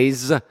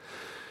 guys.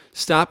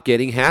 Stop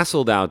getting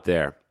hassled out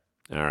there.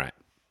 All right.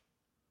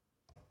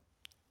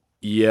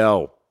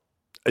 Yo,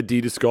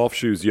 Adidas golf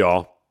shoes,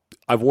 y'all.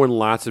 I've worn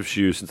lots of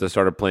shoes since I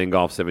started playing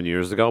golf 7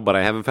 years ago, but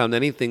I haven't found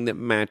anything that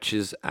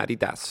matches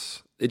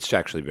Adidas. It's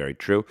actually very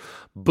true.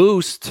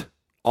 Boost,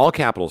 all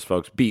capitals,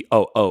 folks,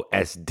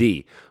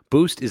 BOOSD.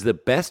 Boost is the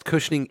best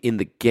cushioning in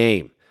the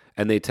game,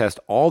 and they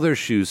test all their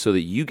shoes so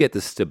that you get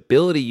the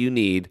stability you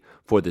need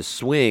for the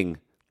swing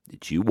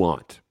that you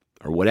want,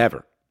 or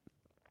whatever.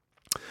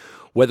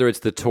 Whether it's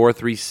the Tour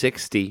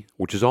 360,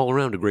 which is all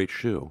around a great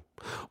shoe,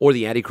 or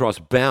the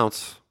Adicross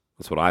Bounce,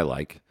 that's what I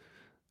like.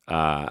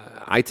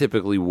 I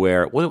typically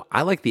wear,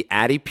 I like the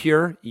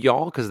Adipure,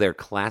 y'all, because they're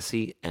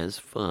classy as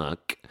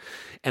fuck.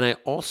 And I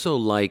also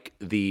like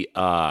the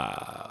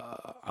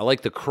I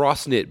like the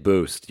Cross Knit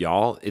Boost,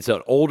 y'all. It's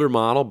an older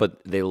model,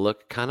 but they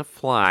look kind of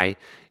fly.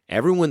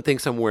 Everyone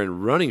thinks I'm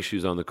wearing running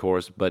shoes on the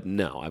course, but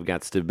no, I've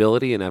got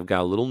stability and I've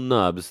got little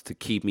nubs to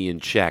keep me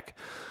in check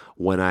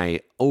when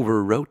I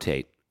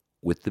over-rotate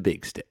with the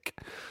big stick.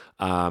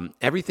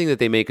 Everything that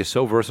they make is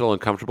so versatile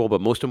and comfortable, but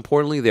most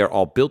importantly, they're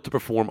all built to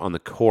perform on the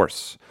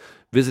course.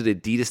 Visit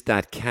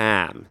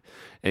adidas.com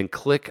and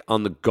click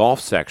on the golf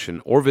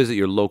section or visit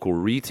your local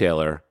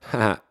retailer.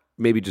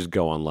 Maybe just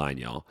go online,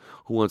 y'all.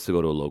 Who wants to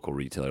go to a local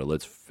retailer?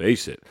 Let's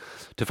face it.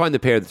 To find the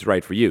pair that's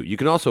right for you. You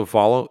can also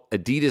follow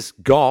Adidas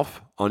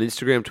Golf on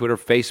Instagram, Twitter,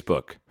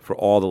 Facebook for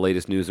all the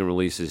latest news and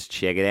releases.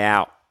 Check it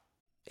out.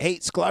 Hey,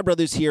 Sklar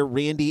Brothers here,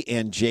 Randy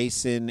and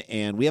Jason,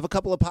 and we have a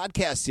couple of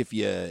podcasts. If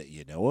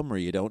you know them or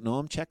you don't know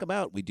them, check them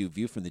out. We do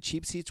View from the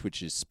Cheap Seats,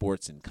 which is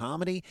sports and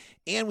comedy,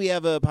 and we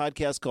have a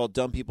podcast called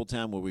Dumb People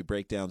Town where we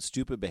break down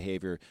stupid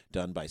behavior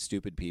done by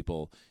stupid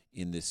people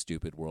in this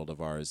stupid world of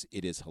ours.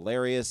 It is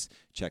hilarious.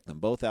 Check them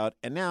both out,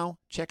 and now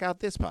check out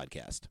this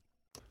podcast.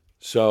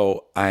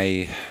 So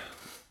I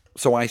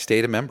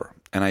stayed a member,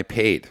 and I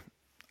paid.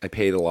 I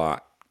paid a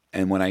lot.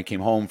 And when I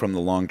came home from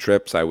the long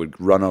trips, I would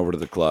run over to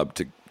the club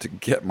to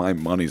get my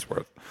money's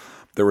worth.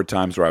 There were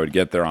times where I would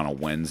get there on a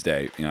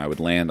Wednesday. You know, I would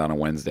land on a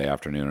Wednesday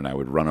afternoon, and I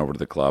would run over to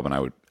the club, and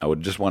I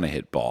would just want to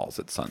hit balls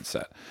at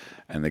sunset.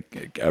 And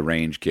a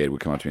range kid would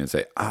come up to me and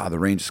say, the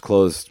range is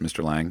closed,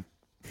 Mr. Lang.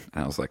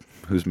 And I was like,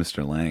 who's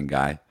Mr. Lang,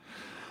 guy?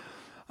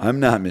 I'm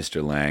not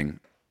Mr.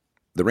 Lang.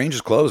 The range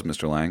is closed,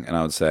 Mr. Lang. And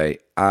I would say,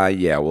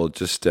 yeah, well,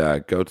 just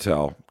go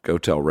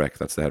tell Rick.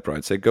 That's the head pro.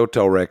 I'd say, go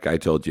tell Rick I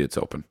told you it's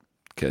open.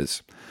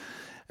 Because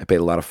I paid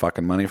a lot of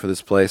fucking money for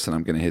this place, and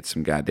I'm going to hit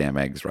some goddamn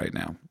eggs right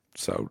now.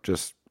 So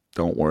just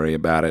don't worry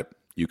about it.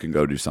 You can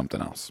go do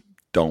something else.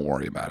 Don't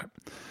worry about it.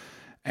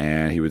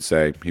 And he would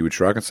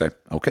shrug and say,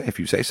 okay, if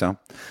you say so.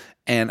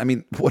 And I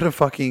mean, what a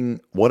fucking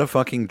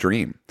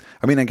dream.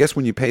 I mean, I guess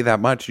when you pay that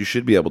much, you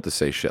should be able to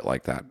say shit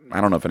like that. I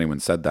don't know if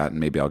anyone said that, and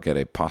maybe I'll get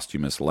a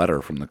posthumous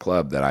letter from the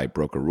club that I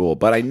broke a rule.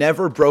 But I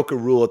never broke a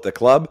rule at the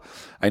club.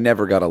 I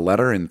never got a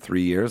letter in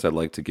 3 years. I'd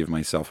like to give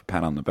myself a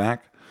pat on the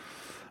back.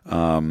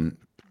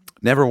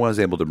 Never was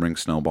able to bring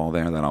Snowball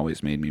there. That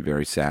always made me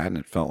very sad, and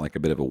it felt like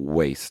a bit of a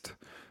waste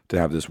to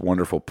have this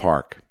wonderful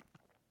park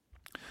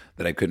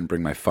that I couldn't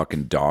bring my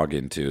fucking dog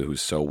into,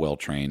 who's so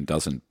well-trained,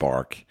 doesn't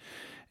bark,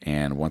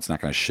 and one's not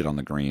going to shit on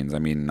the greens. I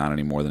mean, not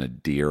any more than a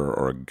deer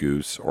or a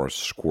goose or a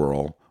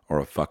squirrel or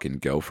a fucking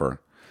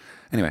gopher.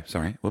 Anyway,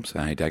 sorry. Whoops,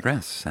 I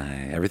digress.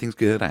 Everything's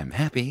good. I'm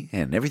happy,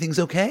 and everything's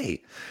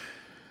okay.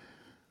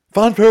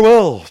 Fond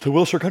farewell to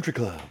Wilshire Country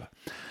Club.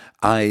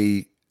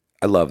 I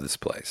love this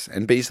place.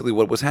 And basically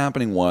what was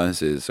happening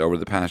is over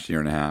the past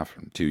year and a half,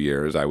 2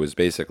 years, I was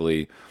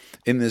basically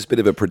in this bit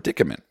of a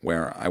predicament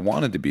where I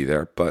wanted to be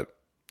there, but,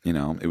 you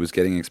know, it was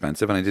getting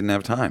expensive and I didn't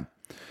have time.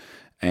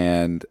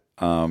 And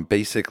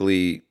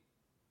basically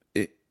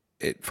it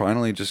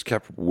finally just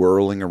kept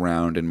whirling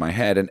around in my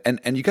head.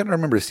 And you got to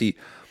remember, see,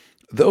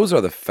 those are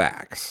the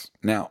facts.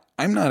 Now,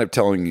 I'm not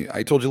telling you,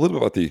 I told you a little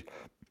bit about the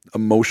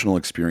emotional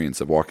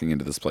experience of walking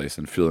into this place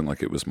and feeling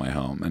like it was my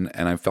home.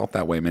 And I felt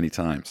that way many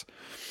times.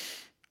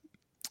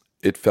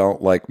 It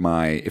felt like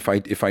if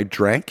I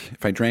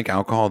drank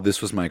alcohol,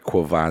 this was my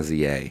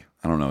Courvoisier.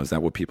 I don't know. Is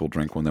that what people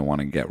drink when they want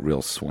to get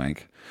real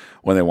swank?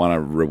 When they want to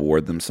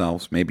reward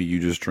themselves? Maybe you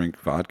just drink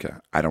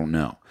vodka. I don't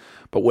know.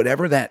 But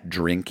whatever that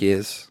drink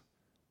is,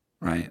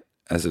 right?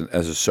 As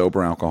a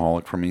sober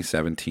alcoholic for me,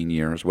 17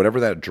 years, whatever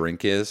that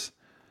drink is,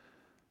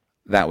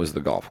 that was the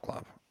golf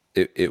club.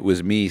 It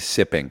was me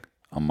sipping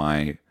on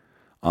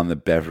the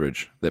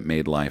beverage that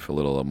made life a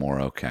little more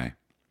okay.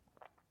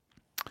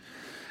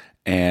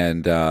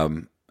 And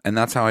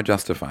that's how I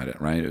justified it,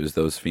 right? It was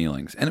those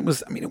feelings. And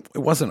it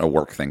wasn't a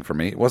work thing for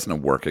me. It wasn't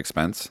a work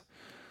expense.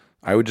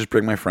 I would just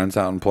bring my friends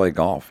out and play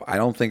golf. I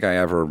don't think I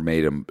ever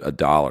made a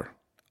dollar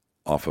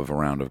off of a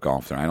round of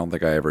golf there. I don't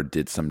think I ever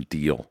did some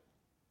deal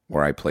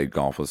where I played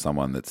golf with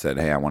someone that said,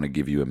 hey, I want to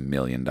give you $1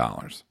 million.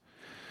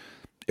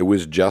 It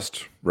was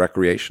just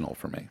recreational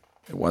for me.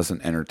 It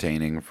wasn't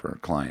entertaining for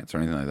clients or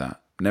anything like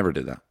that. Never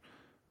did that.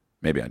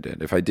 Maybe I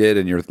did. If I did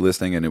and you're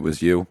listening and it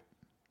was you,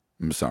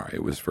 I'm sorry,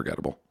 it was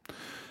forgettable.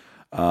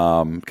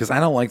 Because I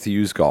don't like to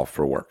use golf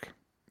for work.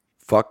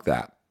 Fuck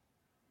that.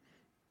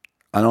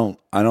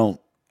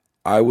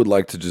 I would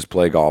like to just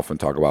play golf and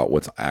talk about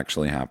what's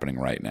actually happening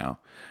right now.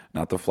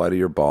 Not the flight of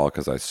your ball,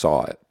 because I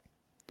saw it.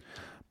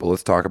 But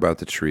let's talk about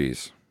the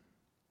trees.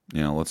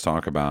 You know, let's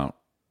talk about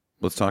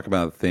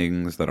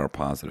things that are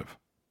positive.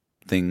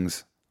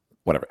 Things,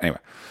 whatever. Anyway.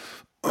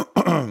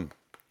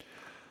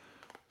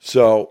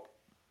 So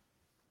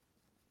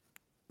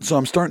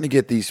I'm starting to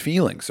get these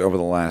feelings over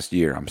the last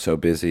year. I'm so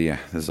busy.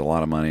 There's a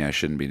lot of money. I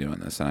shouldn't be doing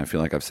this. And I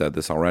feel like I've said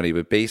this already.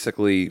 But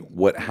basically,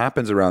 what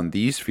happens around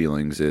these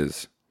feelings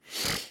is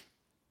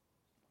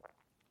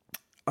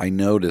I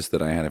noticed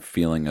that I had a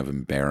feeling of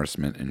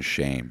embarrassment and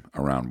shame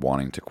around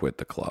wanting to quit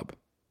the club.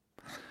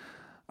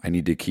 I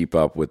need to keep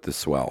up with the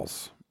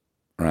swells,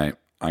 right?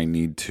 I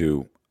need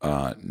to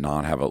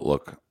not have it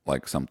look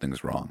like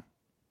something's wrong.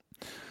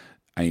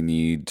 I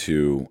need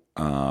to,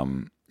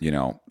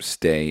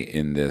 stay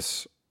in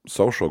this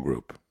social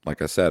group,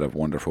 like I said, of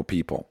wonderful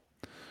people.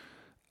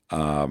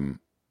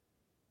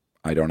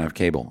 I don't have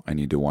cable. I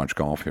need to watch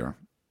golf here.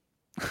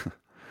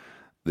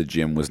 The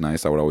gym was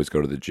nice. I would always go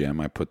to the gym.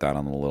 I put that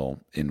on the little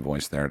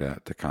invoice there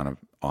to kind of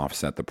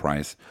offset the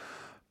price.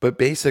 But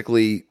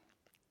basically,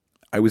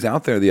 I was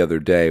out there the other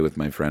day with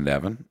my friend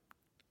Evan,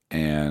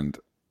 and,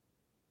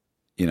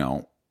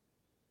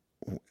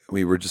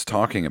 we were just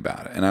talking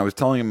about it. And I was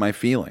telling him my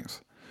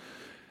feelings.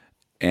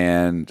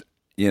 And,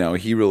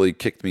 he really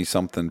kicked me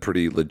something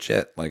pretty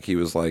legit. Like, he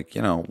was like,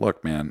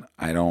 look, man,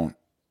 I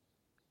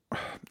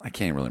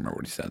can't really remember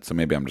what he said. So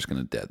maybe I'm just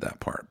going to dead that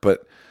part.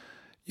 But,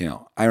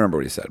 I remember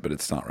what he said, but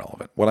it's not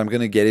relevant. What I'm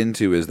going to get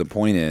into is the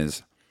point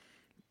is,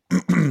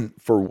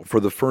 for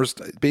the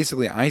first,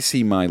 basically, I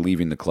see my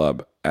leaving the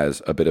club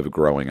as a bit of a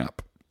growing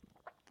up.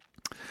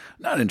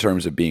 Not in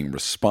terms of being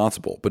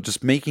responsible, but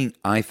just making,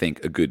 I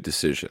think, a good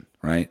decision,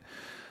 right?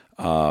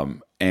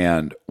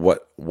 And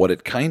what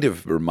it kind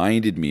of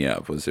reminded me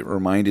of was it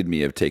reminded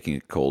me of taking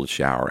a cold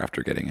shower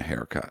after getting a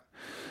haircut.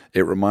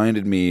 It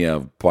reminded me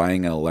of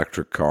buying an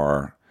electric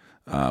car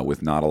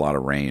with not a lot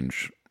of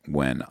range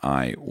when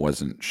I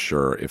wasn't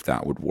sure if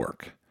that would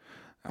work.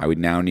 I would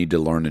now need to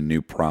learn a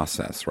new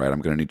process, right?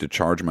 I'm going to need to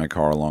charge my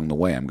car along the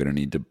way. I'm going to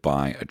need to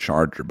buy a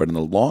charger. But in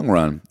the long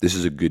run, this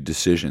is a good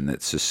decision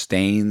that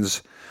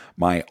sustains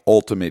my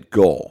ultimate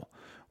goal,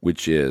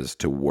 which is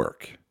to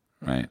work,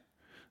 right?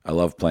 I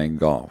love playing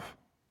golf,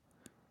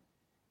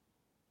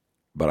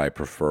 but I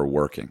prefer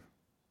working.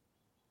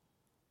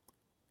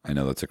 I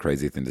know that's a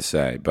crazy thing to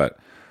say, but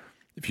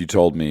if you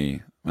told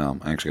me, well,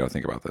 I actually got to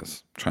think about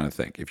this. I'm trying to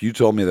think. If you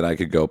told me that I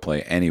could go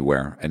play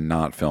anywhere and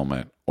not film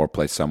it, or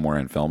play somewhere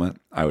and film it,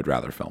 I would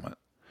rather film it.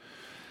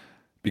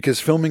 Because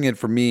filming it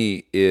for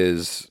me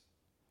is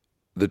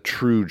the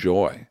true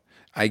joy.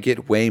 I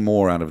get way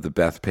more out of the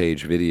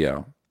Bethpage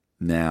video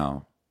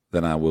now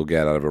than I will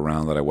get out of a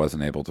round that I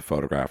wasn't able to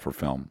photograph or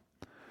film.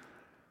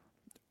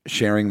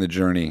 Sharing the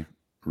journey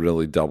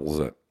really doubles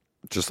it.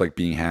 Just like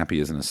being happy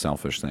isn't a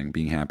selfish thing.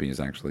 Being happy is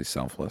actually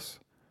selfless.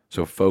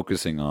 So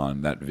focusing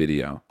on that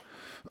video,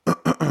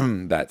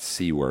 that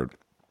C word.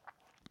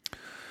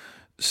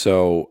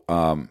 So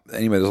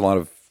anyway, there's a lot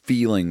of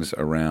feelings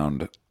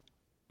around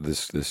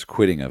this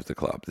quitting of the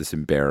club, this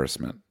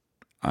embarrassment.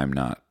 I'm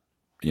not,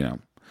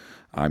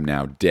 I'm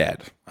now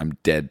dead. I'm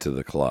dead to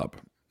the club.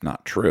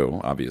 Not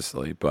true,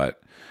 obviously,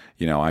 but,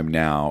 I'm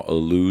now a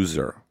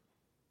loser,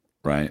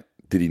 right?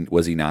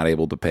 Was he not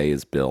able to pay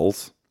his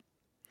bills?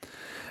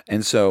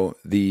 And so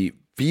the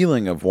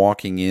feeling of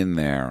walking in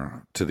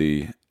there to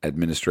the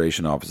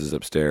administration offices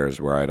upstairs,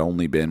 where I'd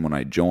only been when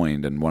I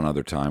joined and one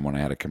other time when I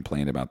had a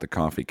complaint about the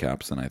coffee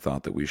cups, and I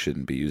thought that we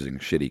shouldn't be using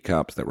shitty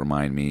cups that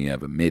remind me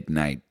of a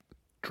midnight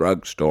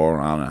drugstore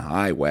on a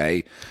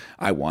highway.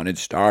 I wanted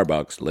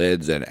Starbucks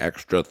lids and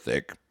extra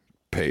thick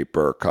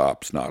paper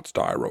cups, not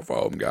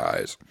styrofoam,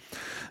 guys.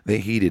 They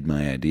heeded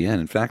my idea, and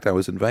in fact, I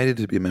was invited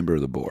to be a member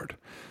of the board.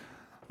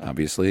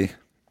 Obviously,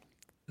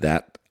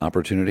 that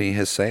opportunity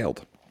has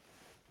sailed.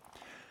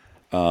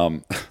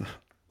 How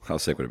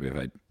sick would it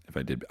be if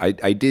I did?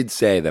 I did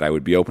say that I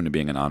would be open to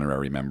being an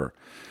honorary member,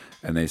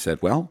 and they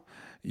said, "Well,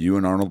 you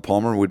and Arnold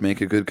Palmer would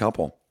make a good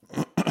couple."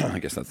 I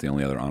guess that's the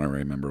only other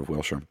honorary member of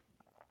Wilshire.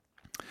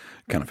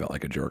 Kind of felt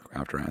like a jerk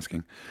after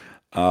asking,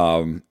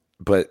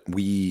 but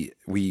we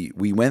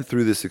went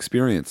through this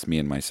experience, me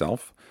and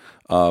myself,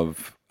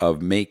 of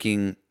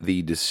making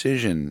the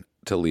decision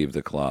to leave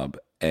the club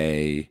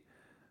a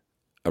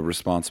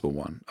responsible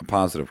one, a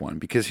positive one.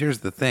 Because here's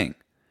the thing.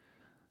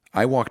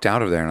 I walked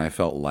out of there and I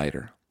felt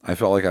lighter. I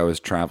felt like I was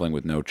traveling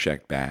with no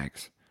checked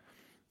bags.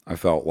 I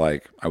felt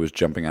like I was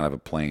jumping out of a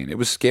plane. It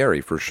was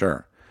scary for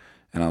sure.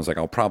 And I was like,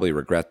 I'll probably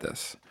regret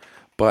this.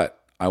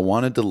 But I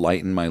wanted to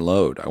lighten my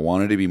load. I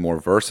wanted to be more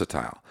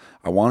versatile.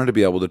 I wanted to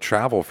be able to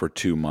travel for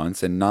 2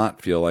 months and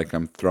not feel like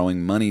I'm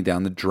throwing money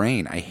down the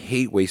drain. I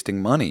hate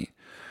wasting money.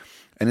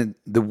 And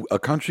a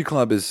country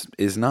club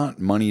is not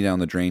money down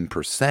the drain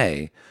per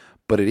se,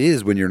 but it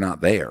is when you're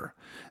not there.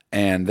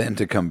 And then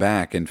to come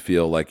back and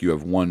feel like you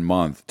have 1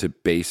 month to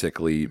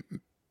basically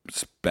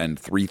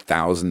spend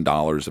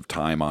 $3,000 of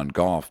time on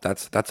golf,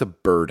 that's a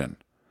burden.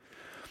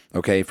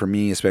 Okay, for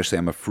me especially,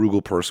 I'm a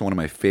frugal person. One of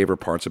my favorite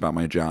parts about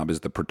my job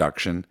is the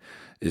production,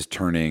 is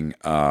turning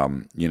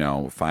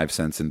 5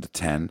 cents into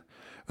 10.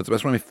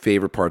 That's one of my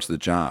favorite parts of the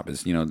job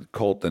is,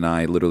 Colt and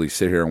I literally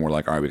sit here and we're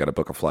like, all right, we got to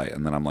book a flight.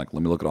 And then I'm like,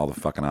 let me look at all the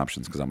fucking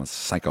options because I'm a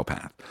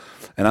psychopath.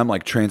 And I'm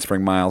like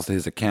transferring miles to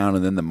his account,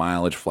 and then the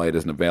mileage flight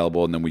isn't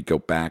available. And then we go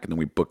back and then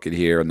we book it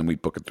here and then we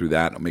book it through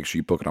that. And I'll make sure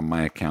you book it on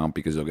my account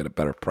because you'll get a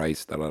better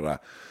price. Da, da, da.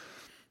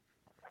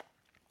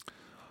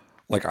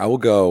 Like I will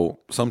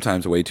go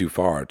sometimes way too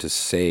far to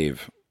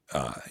save,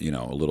 a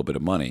little bit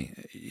of money,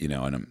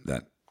 and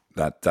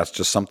that's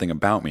just something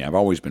about me. I've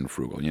always been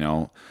frugal,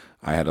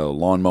 I had a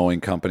lawn mowing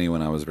company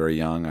when I was very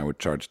young. I would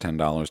charge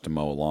 $10 to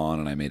mow a lawn,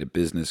 and I made a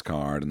business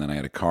card. And then I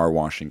had a car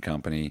washing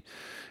company.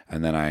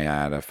 And then I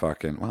had I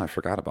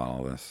forgot about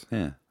all this.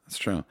 Yeah, It's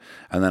true.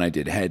 And then I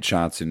did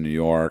headshots in New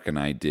York, and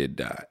I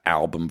did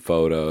album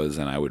photos,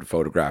 and I would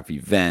photograph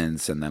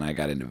events, and then I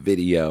got into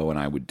video, and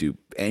I would do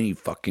any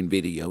fucking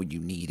video you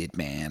needed,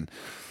 man.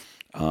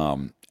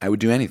 I would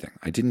do anything.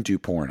 I didn't do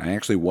porn. I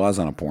actually was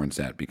on a porn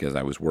set because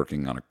I was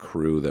working on a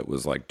crew that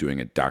was like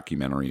doing a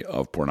documentary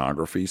of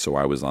pornography, so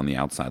I was on the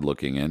outside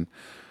looking in.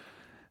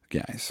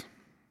 Guys,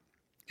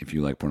 if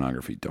you like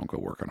pornography, don't go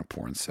work on a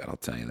porn set. I'll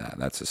tell you that.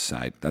 That's a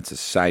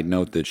side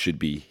note that should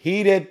be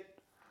heated.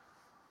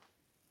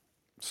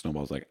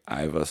 Snowball's like,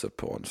 I was a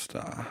porn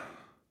star.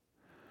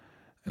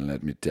 And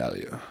let me tell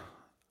you,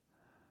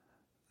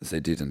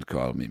 they didn't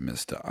call me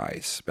Mr.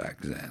 Ice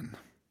back then.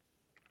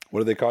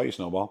 What did they call you,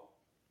 Snowball?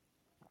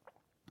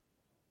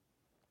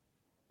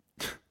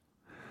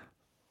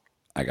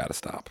 I gotta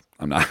stop.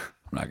 I'm not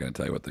gonna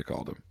tell you what they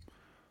called him.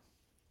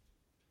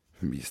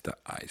 Mr.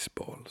 Ice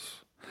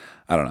Balls.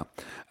 I don't know.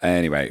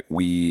 Anyway,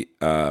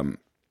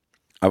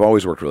 I've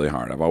always worked really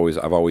hard. I've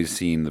always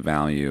seen the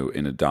value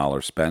in a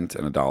dollar spent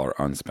and a dollar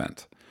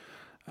unspent.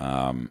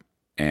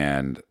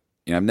 And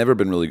I've never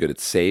been really good at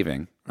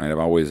saving. Right? I've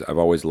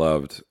always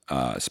loved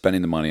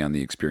spending the money on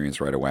the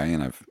experience right away.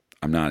 And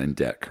I'm not in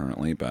debt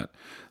currently, but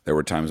there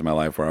were times in my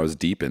life where I was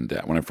deep in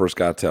debt. When I first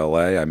got to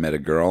LA, I met a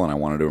girl and I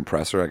wanted to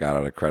impress her. I got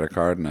out a credit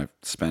card and I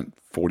spent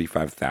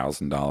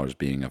 $45,000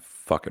 being a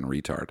fucking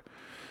retard.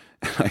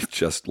 I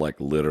just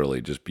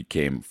literally just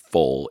became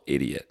full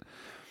idiot.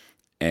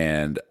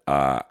 And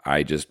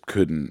I just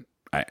couldn't,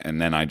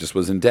 and then I just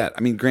was in debt.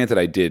 I mean, granted,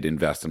 I did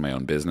invest in my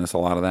own business, a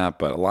lot of that,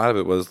 but a lot of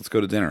it was, let's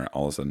go to dinner.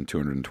 All of a sudden,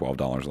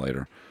 $212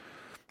 later.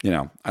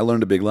 I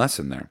learned a big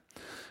lesson there.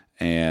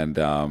 And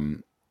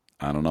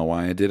I don't know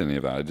why I did any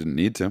of that. I didn't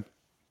need to.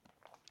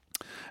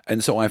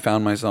 And so I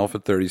found myself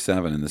at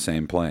 37 in the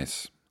same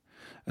place.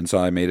 And so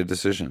I made a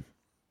decision.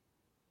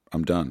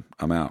 I'm done.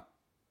 I'm out.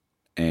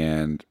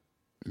 And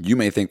you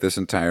may think this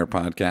entire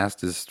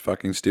podcast is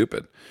fucking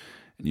stupid.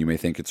 And you may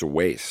think it's a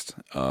waste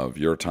of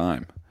your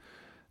time.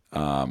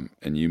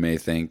 And you may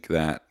think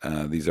that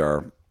these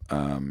are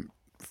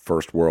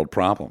first world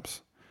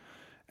problems.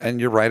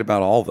 And you're right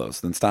about all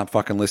those. Then stop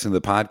fucking listening to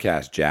the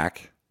podcast,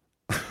 Jack.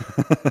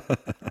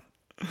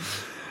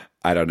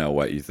 I don't know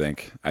what you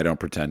think. I don't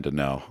pretend to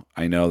know.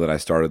 I know that I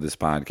started this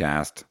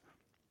podcast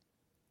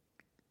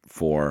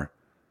for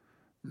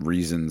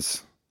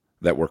reasons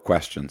that were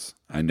questions.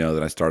 I know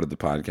that I started the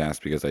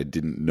podcast because I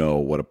didn't know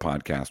what a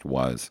podcast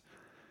was.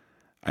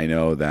 I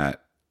know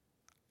that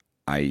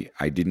I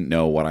didn't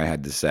know what I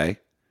had to say,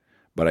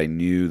 but I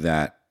knew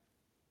that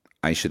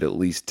I should at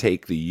least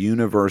take the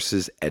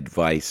universe's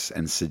advice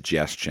and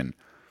suggestion.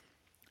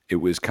 It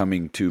was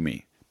coming to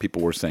me.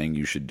 People were saying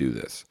you should do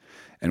this.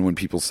 And when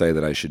people say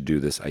that I should do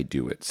this, I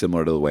do it.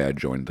 Similar to the way I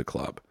joined the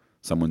club.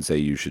 Someone say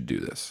you should do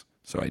this.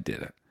 So I did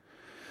it.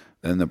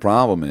 Then the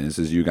problem is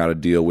you got to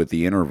deal with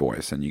the inner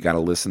voice and you got to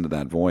listen to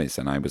that voice.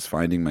 And I was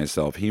finding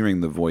myself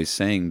hearing the voice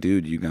saying,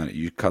 dude,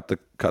 you cut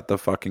the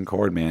fucking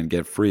cord, man.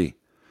 Get free.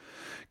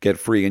 Get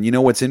free. And you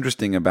know what's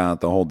interesting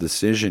about the whole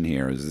decision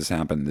here is this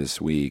happened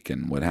this week.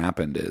 And what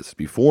happened is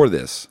before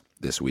this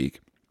week,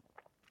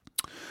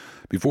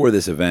 before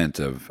this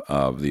event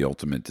of the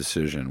ultimate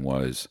decision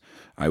was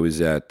I was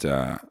at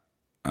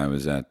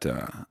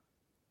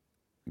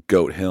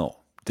Goat Hill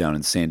down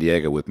in San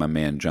Diego with my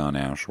man John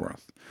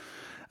Ashworth,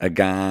 a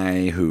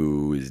guy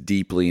who is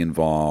deeply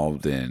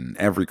involved in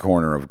every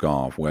corner of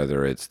golf,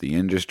 whether it's the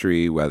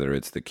industry, whether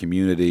it's the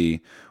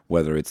community,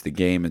 whether it's the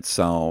game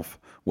itself,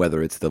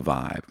 whether it's the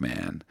vibe,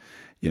 man.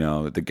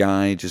 The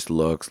guy just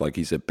looks like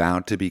he's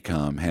about to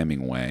become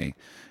Hemingway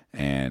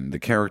and the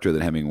character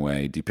that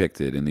Hemingway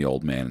depicted in The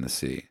Old Man and the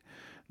Sea.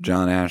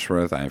 John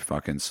Ashworth, I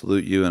fucking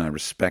salute you and I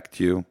respect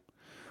you.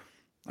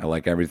 I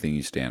like everything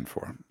you stand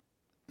for,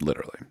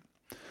 literally.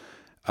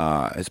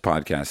 His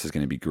podcast is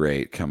going to be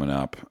great coming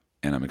up,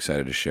 and I'm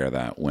excited to share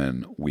that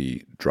when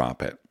we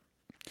drop it.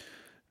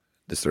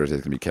 This Thursday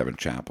is going to be Kevin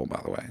Chappell,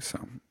 by the way, so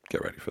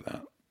get ready for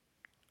that.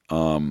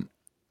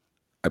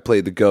 I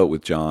played the GOAT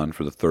with John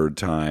for the third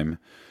time,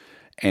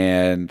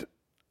 and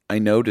I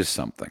noticed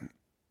something.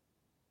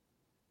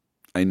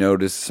 I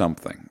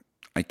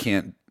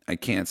can't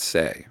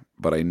say,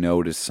 but I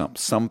noticed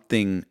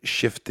something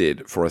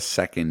shifted for a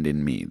second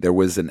in me. There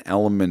was an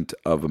element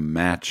of a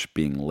match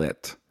being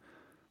lit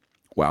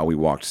while we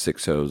walked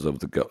 6 holes of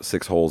the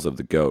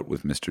GOAT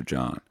with Mr.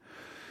 John.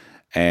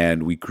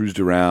 And we cruised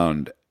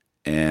around,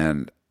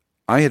 and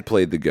I had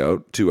played the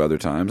GOAT 2 other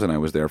times, and I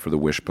was there for the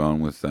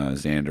Wishbone with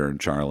Xander and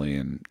Charlie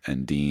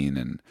and Dean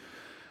and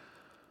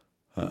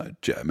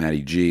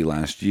Matty G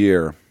last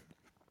year.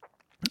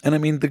 And I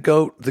mean, the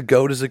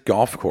GOAT is a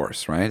golf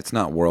course, right? It's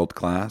not world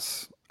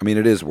class. I mean,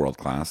 it is world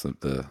class.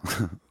 The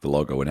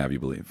logo would have you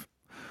believe,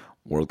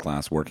 world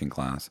class, working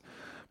class.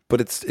 But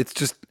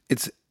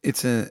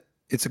it's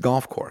a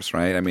golf course,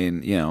 right? I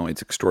mean,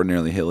 it's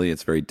extraordinarily hilly.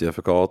 It's very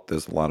difficult.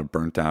 There's a lot of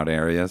burnt out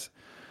areas,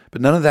 but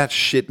none of that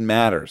shit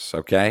matters.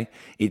 Okay,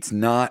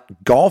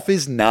 golf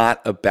is not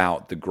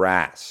about the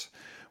grass.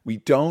 We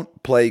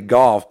don't play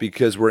golf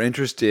because we're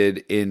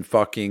interested in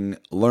fucking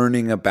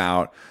learning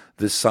about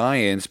the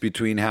science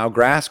between how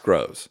grass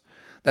grows.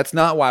 That's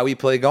not why we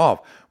play golf.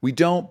 We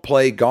don't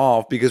play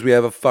golf because we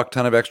have a fuck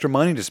ton of extra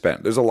money to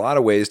spend. There's a lot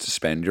of ways to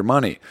spend your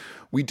money.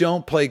 We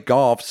don't play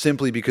golf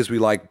simply because we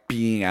like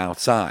being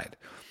outside.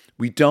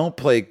 We don't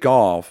play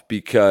golf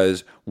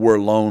because we're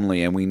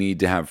lonely and we need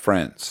to have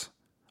friends.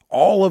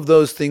 All of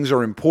those things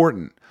are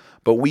important,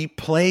 but we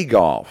play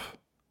golf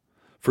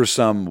for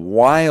some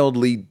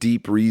wildly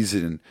deep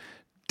reason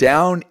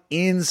down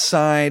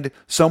inside,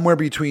 somewhere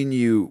between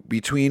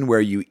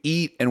where you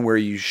eat and where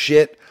you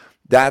shit.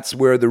 That's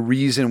where the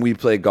reason we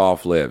play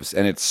golf lives.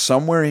 And it's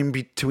somewhere in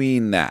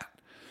between that.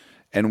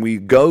 And we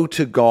go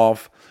to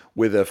golf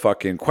with a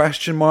fucking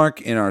question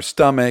mark in our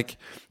stomach,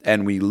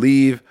 and we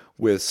leave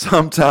with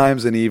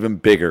sometimes an even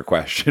bigger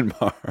question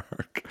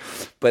mark.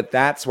 But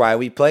that's why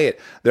we play it.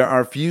 There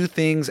are few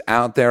things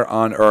out there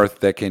on earth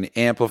that can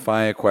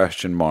amplify a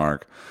question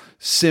mark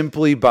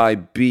simply by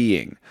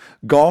being.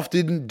 Golf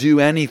didn't do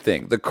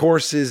anything. The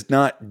course is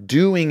not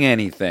doing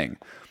anything.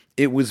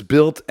 It was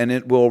built and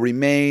it will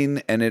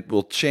remain and it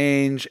will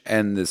change,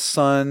 and the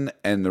sun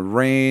and the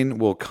rain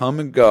will come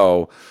and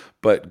go,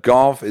 but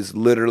golf is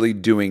literally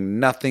doing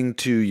nothing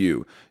to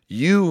you.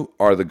 You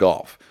are the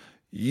golf.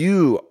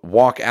 You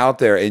walk out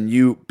there and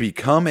you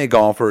become a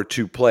golfer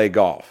to play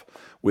golf.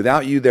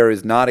 Without you, there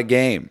is not a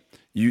game.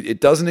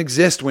 It doesn't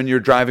exist when you're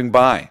driving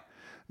by.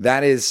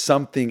 That is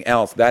something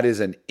else. That is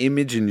an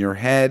image in your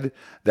head.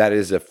 That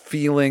is a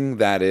feeling.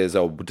 That is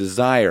a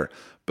desire.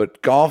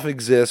 But golf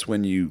exists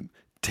when you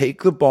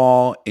take the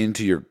ball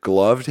into your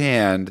gloved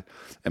hand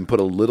and put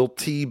a little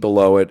tee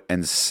below it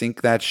and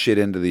sink that shit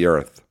into the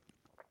earth.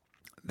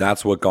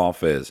 That's what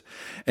golf is.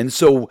 And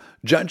so,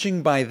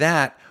 judging by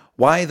that,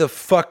 why the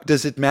fuck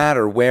does it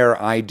matter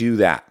where I do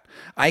that?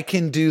 I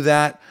can do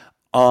that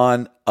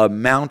on a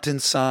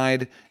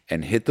mountainside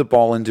and hit the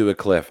ball into a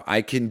cliff.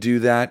 I can do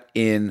that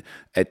in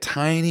a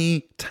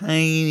tiny,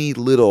 tiny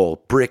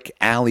little brick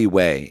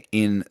alleyway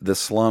in the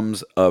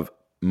slums of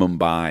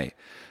Mumbai.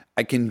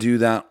 I can do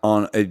that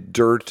on a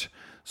dirt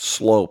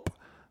slope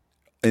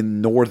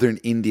in northern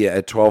India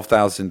at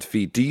 12,000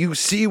 feet. Do you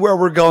see where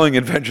we're going,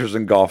 Adventures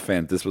in Golf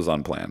fans? This was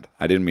unplanned.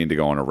 I didn't mean to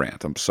go on a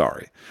rant. I'm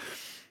sorry.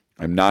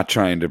 I'm not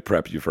trying to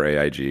prep you for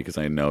AIG because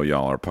I know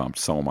y'all are pumped.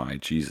 So am I.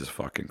 Jesus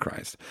fucking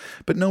Christ.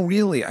 But no,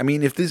 really, I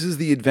mean, if this is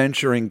the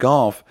adventure in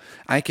golf,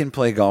 I can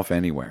play golf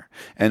anywhere.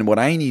 And what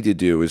I need to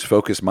do is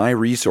focus my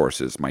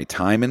resources, my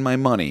time and my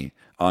money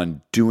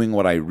on doing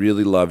what I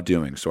really love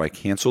doing. So I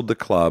canceled the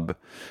club,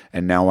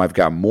 and now I've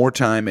got more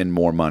time and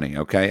more money,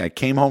 okay? I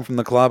came home from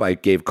the club. I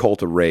gave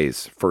Colt a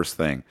raise, first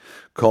thing.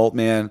 Colt,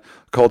 man,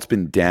 Colt's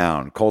been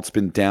down. Colt's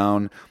been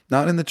down,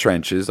 not in the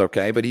trenches,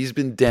 okay? But he's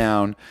been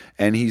down,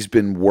 and he's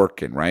been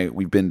working, right?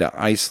 We've been to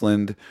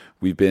Iceland.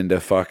 We've been to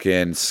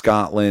fucking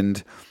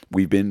Scotland.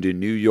 We've been to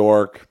New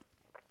York.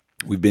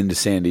 We've been to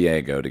San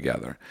Diego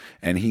together.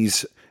 And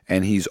he's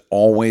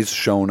always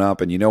shown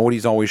up. And you know what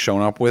he's always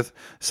shown up with?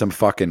 Some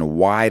fucking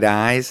wide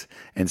eyes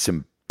and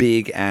some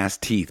big-ass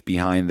teeth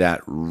behind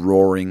that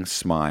roaring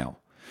smile.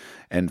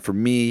 And for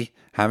me,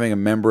 having a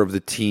member of the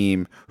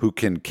team who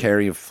can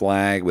carry a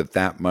flag with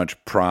that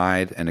much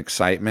pride and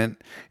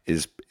excitement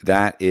is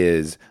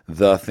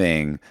the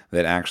thing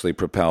that actually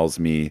propels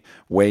me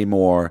way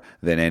more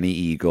than any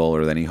eagle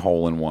or any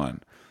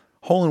hole-in-one.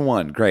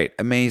 Hole-in-one, great,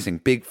 amazing,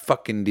 big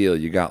fucking deal.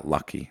 You got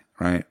lucky,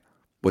 right?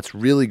 What's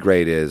really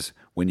great is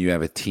when you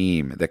have a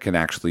team that can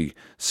actually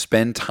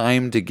spend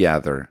time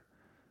together,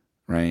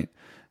 right?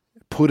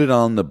 Put it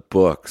on the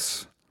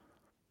books.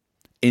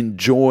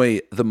 Enjoy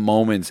the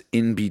moments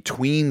in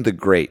between the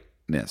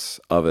greatness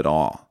of it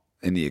all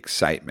and the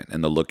excitement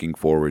and the looking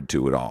forward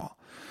to it all.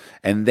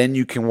 And then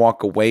you can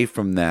walk away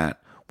from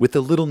that with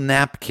a little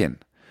napkin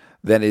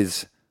that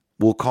is,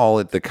 we'll call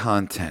it the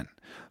content.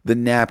 The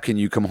napkin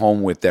you come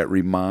home with that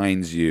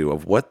reminds you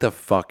of what the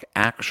fuck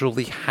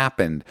actually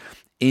happened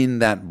in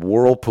that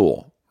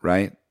whirlpool,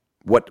 right?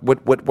 What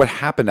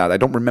happened out? I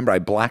don't remember. I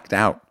blacked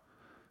out.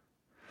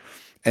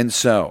 And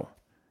so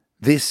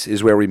this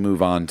is where we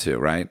move on to,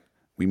 right?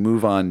 We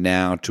move on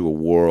now to a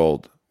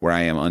world where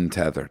I am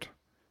untethered.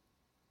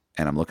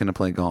 And I'm looking to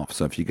play golf.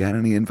 So if you got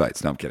any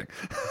invites, no, I'm kidding.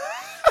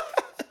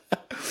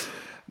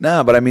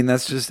 No, but I mean,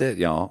 that's just it,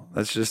 y'all.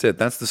 That's just it.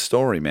 That's the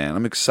story, man.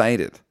 I'm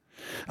excited.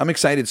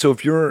 So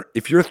if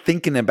you're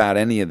thinking about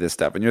any of this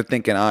stuff and you're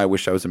thinking, I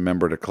wish I was a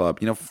member of the club,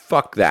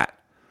 fuck that.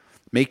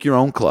 Make your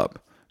own club.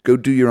 Go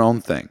do your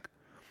own thing.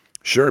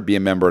 Sure, be a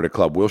member of the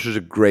club. Wilshire's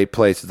a great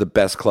place. It's the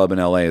best club in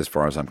LA as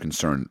far as I'm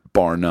concerned.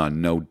 Bar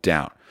none, no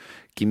doubt.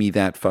 Give me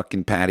that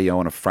fucking patio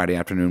on a Friday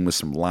afternoon with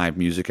some live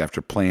music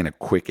after playing a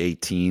quick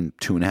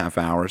 2.5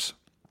 hours.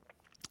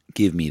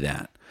 Give me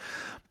that.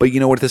 But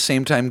at the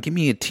same time, give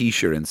me a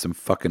t-shirt and some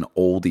fucking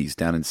oldies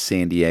down in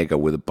San Diego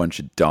with a bunch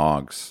of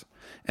dogs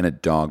and a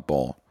dog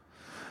bowl.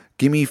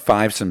 Give me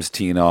fivesomes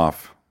teeing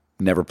off.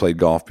 Never played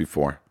golf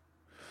before.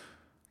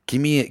 Give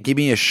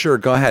me a sure,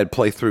 go ahead,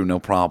 play through, no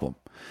problem.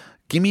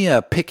 Give me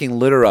a picking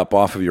litter up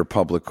off of your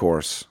public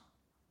course.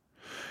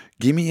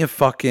 Give me a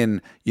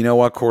fucking,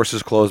 course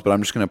is closed, but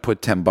I'm just going to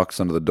put $10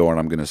 under the door and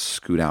I'm going to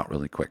scoot out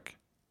really quick.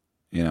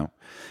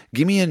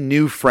 Give me a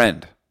new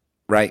friend,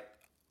 right?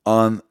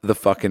 on the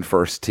fucking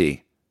first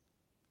tee.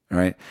 All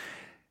right?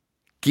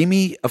 Give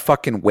me a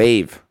fucking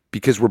wave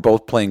because we're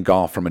both playing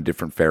golf from a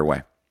different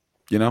fairway.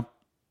 You know?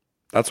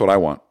 That's what I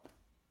want.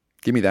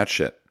 Give me that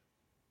shit.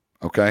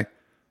 Okay?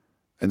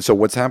 And so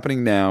what's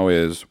happening now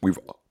is we've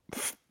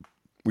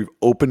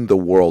opened the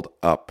world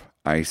up,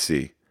 I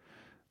see.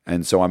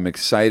 And so I'm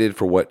excited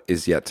for what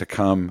is yet to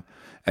come.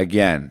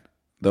 Again,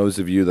 those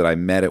of you that I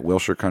met at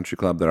Wilshire Country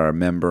Club that are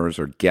members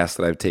or guests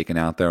that I've taken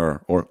out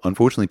there, or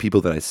unfortunately people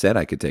that I said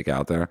I could take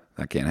out there,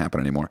 that can't happen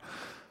anymore.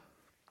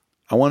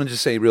 I want to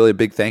just say really a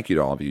big thank you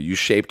to all of you. You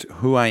shaped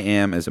who I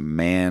am as a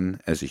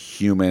man, as a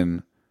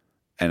human,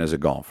 and as a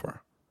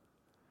golfer.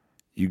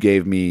 You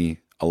gave me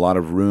a lot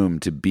of room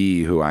to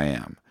be who I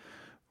am.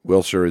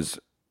 Wilshire is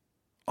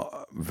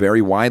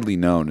very widely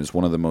known as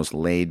one of the most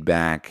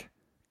laid-back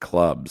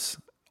clubs,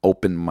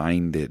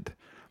 open-minded,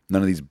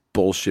 none of these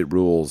bullshit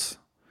rules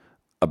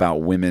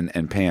about women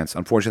and pants.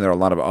 Unfortunately, there are a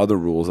lot of other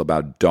rules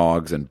about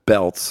dogs and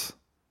belts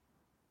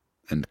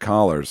and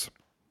collars.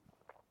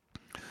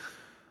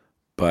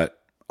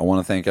 But I want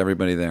to thank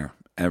everybody there,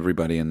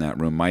 everybody in that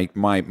room.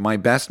 My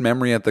best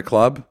memory at the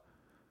club,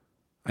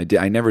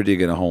 I never did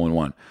get a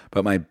hole-in-one,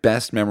 but my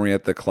best memory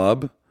at the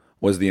club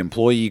was the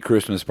employee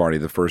Christmas party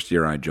the first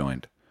year I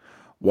joined.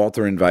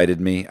 Walter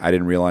invited me. I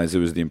didn't realize it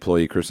was the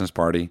employee Christmas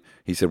party.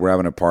 He said, we're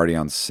having a party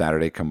on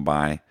Saturday. Come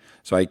by.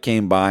 So I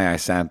came by. I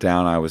sat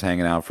down. I was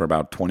hanging out for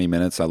about 20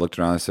 minutes. I looked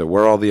around. I said,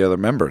 where are all the other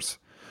members?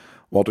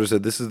 Walter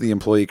said, this is the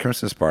employee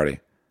Christmas party.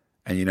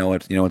 And you know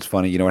what? You know what's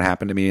funny? You know what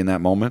happened to me in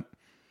that moment?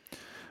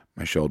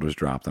 My shoulders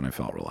dropped and I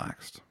felt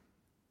relaxed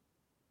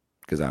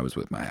because I was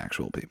with my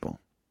actual people.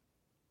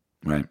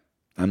 Right?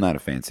 I'm not a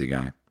fancy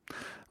guy.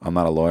 I'm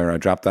not a lawyer. I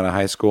dropped out of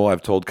high school.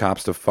 I've told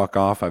cops to fuck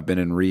off. I've been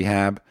in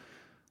rehab.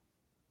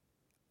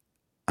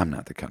 I'm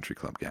not the country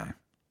club guy.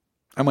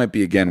 I might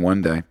be again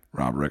one day,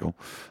 Rob Riggle.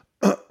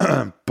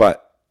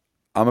 But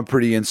I'm a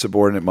pretty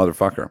insubordinate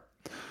motherfucker.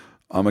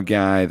 I'm a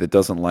guy that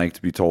doesn't like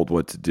to be told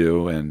what to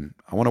do, and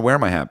I want to wear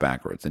my hat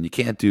backwards, and you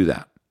can't do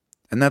that.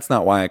 And that's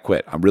not why I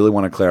quit. I really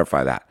want to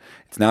clarify that.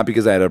 It's not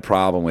because I had a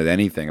problem with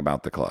anything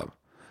about the club.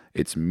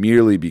 It's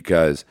merely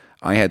because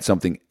I had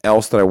something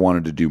else that I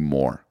wanted to do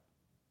more.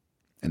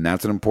 And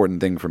that's an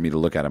important thing for me to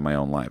look at in my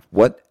own life.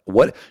 What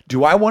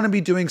do I want to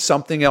be doing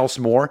something else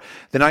more?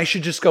 Then I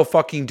should just go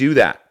fucking do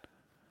that.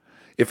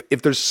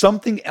 If there's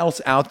something else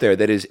out there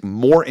that is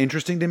more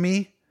interesting to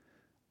me,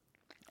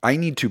 I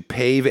need to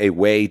pave a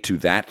way to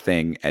that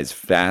thing as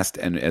fast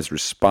and as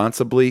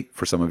responsibly,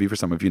 for some of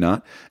you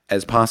not,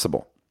 as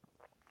possible.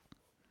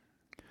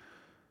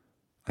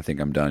 I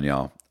think I'm done,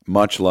 y'all.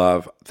 Much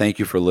love. Thank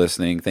you for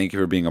listening. Thank you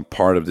for being a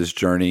part of this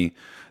journey.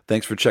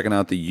 Thanks for checking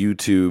out the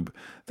YouTube.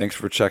 Thanks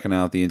for checking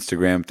out the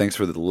Instagram. Thanks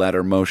for the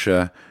letter,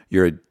 Moshe.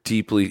 You're a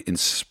deeply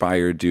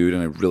inspired dude,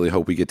 and I really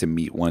hope we get to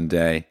meet one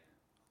day.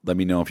 Let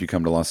me know if you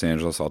come to Los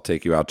Angeles. I'll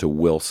take you out to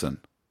Wilson,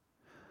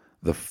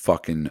 the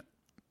fucking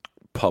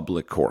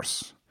public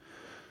course.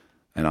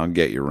 And I'll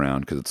get you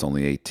around because it's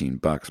only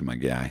 $18, my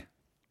guy.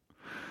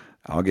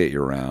 I'll get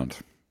you around.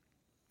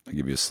 I'll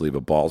give you a sleeve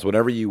of balls,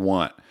 whatever you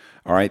want.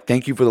 All right.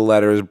 Thank you for the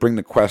letters. Bring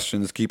the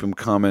questions. Keep them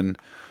coming,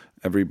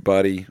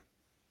 everybody.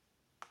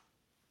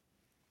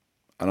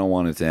 I don't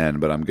want it to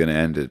end, but I'm going to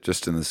end it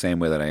just in the same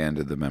way that I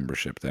ended the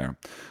membership there.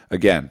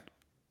 Again,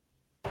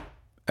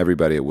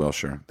 everybody at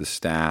Wilshire, the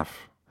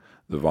staff,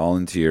 the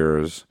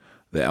volunteers,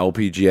 the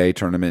LPGA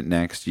tournament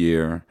next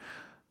year,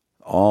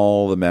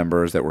 all the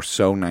members that were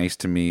so nice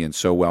to me and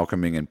so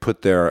welcoming and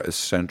put their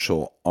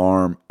essential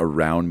arm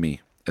around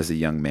me as a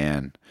young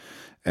man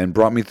and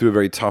brought me through a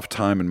very tough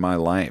time in my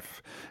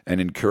life and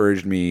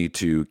encouraged me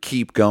to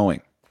keep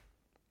going.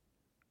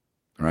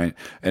 Right?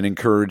 And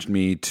encouraged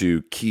me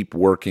to keep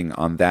working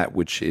on that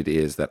which it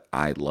is that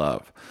I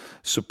love.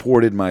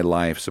 Supported my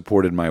life,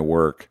 supported my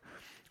work.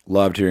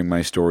 Loved hearing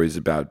my stories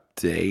about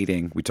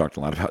dating. We talked a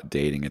lot about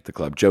dating at the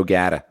club. Joe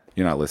Gatta,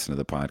 you're not listening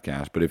to the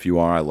podcast, but if you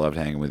are, I loved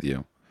hanging with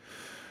you.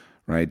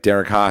 Right?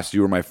 Derek Haas,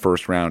 you were my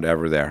first round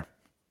ever there.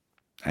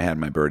 I had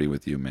my birdie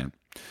with you, man.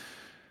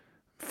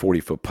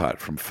 40-foot putt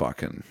from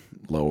fucking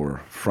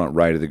lower front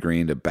right of the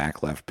green to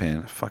back left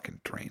pin. I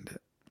fucking drained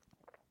it.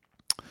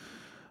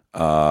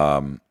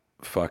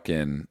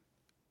 Fucking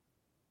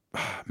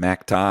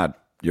Mac Todd,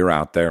 you're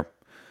out there.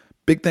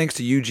 Big thanks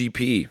to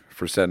UGP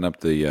for setting up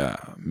the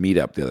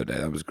meetup the other day.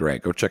 That was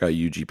great. Go check out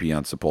UGP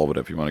on Sepulveda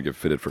if you want to get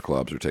fitted for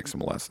clubs or take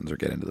some lessons or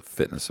get into the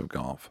fitness of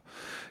golf.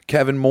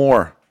 Kevin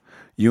Moore,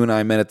 you and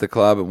I met at the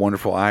club. A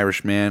wonderful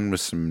Irish man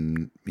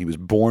he was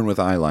born with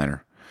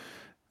eyeliner.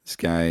 This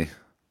guy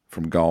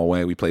from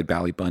Galway, we played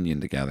Ballybunion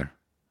together.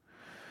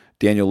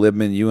 Daniel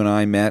Libman, you and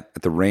I met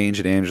at the range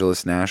at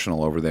Angeles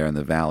National over there in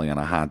the valley on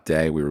a hot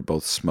day. We were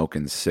both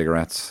smoking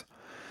cigarettes.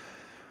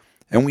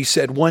 And we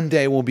said one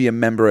day we'll be a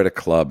member at a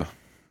club.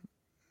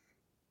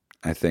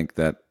 I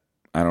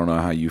don't know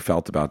how you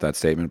felt about that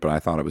statement, but I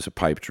thought it was a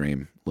pipe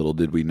dream. Little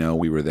did we know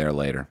we were there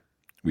later.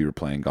 We were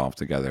playing golf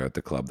together at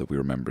the club that we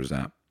were members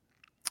at.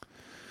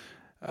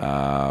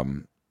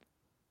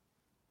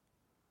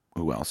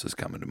 Who else is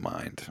coming to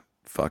mind?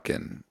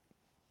 Fucking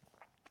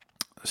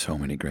so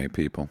many great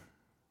people.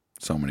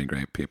 So many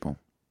great people.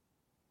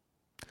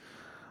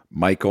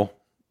 Michael,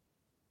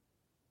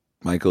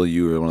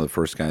 you were one of the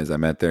first guys I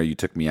met there. You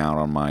took me out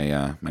on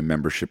my my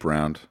membership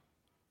round.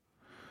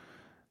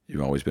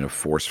 You've always been a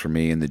force for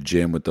me in the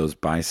gym with those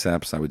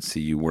biceps. I would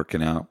see you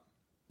working out.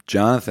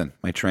 Jonathan,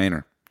 my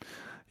trainer.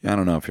 I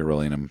don't know if you're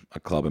really a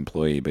club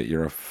employee, but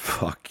you're a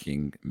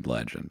fucking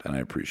legend, and I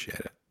appreciate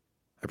it.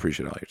 I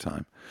appreciate all your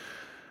time.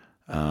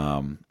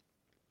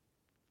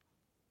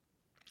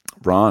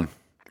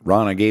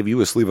 Ron, I gave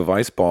you a sleeve of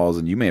ice balls,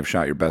 and you may have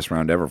shot your best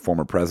round ever,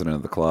 former president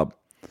of the club.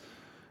 I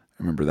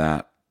remember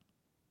that.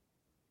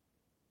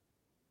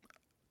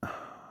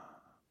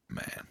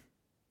 Man.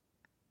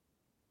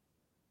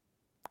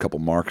 A couple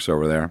marks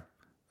over there.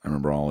 I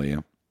remember all of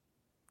you.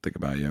 Think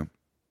about you.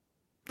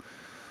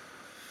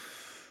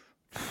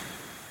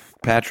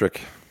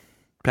 Patrick,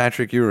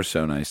 you were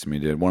so nice to me,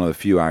 dude. One of the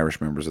few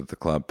Irish members of the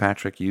club.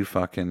 Patrick, I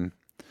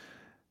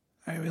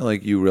feel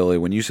like you really,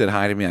 when you said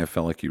hi to me, I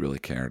felt like you really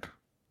cared.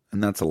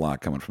 And that's a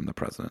lot coming from the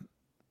president.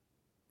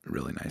 A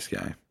really nice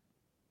guy.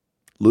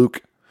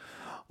 Luke,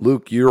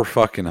 you're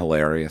fucking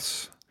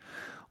hilarious.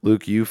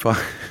 Luke, you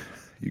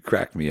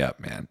cracked me up,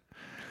 man.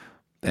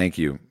 Thank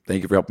you.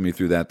 Thank you for helping me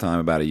through that time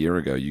about a year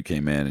ago. You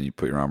came in and you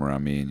put your arm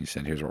around me and you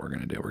said, here's what we're going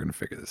to do. We're going to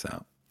figure this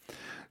out.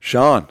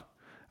 Sean,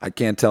 I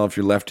can't tell if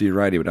you're lefty or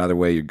righty, but either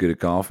way, you're good at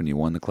golf and you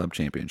won the club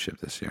championship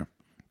this year.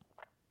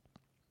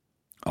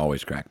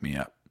 Always crack me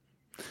up.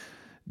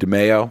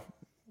 DeMeo,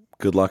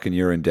 good luck in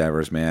your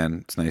endeavors, man.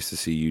 It's nice to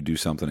see you do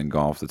something in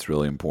golf that's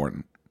really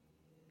important.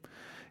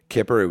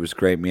 Kipper, it was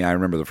great. I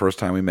remember the first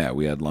time we met.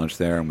 We had lunch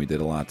there and we did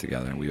a lot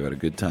together. We had a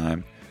good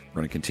time. We're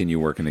going to continue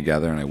working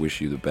together, and I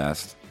wish you the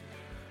best.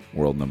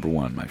 World number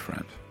one, my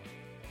friend.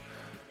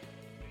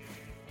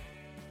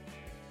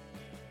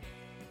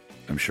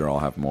 I'm sure I'll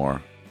have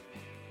more.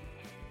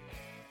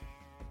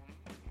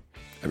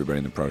 Everybody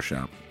in the pro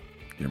shop,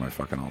 you're my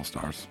fucking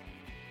all-stars.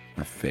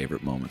 My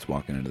favorite moments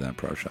walking into that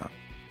pro shop.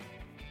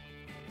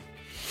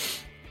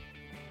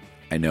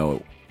 I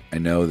know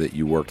that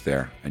you worked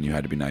there and you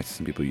had to be nice to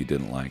some people you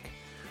didn't like,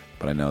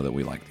 but I know that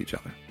we liked each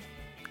other.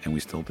 And we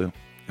still do.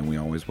 And we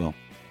always will.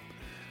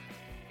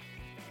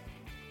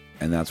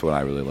 And that's what I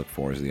really look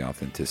for, is the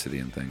authenticity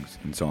in things.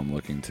 And so I'm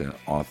looking to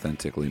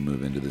authentically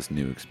move into this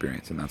new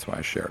experience, and that's why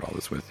I shared all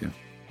this with you.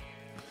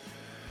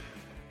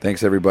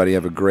 Thanks, everybody.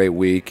 Have a great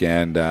week,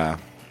 and I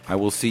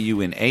will see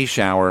you in a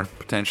shower,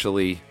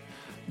 potentially,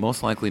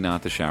 most likely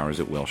not the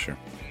showers at Wilshire.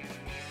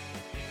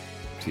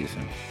 See you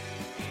soon.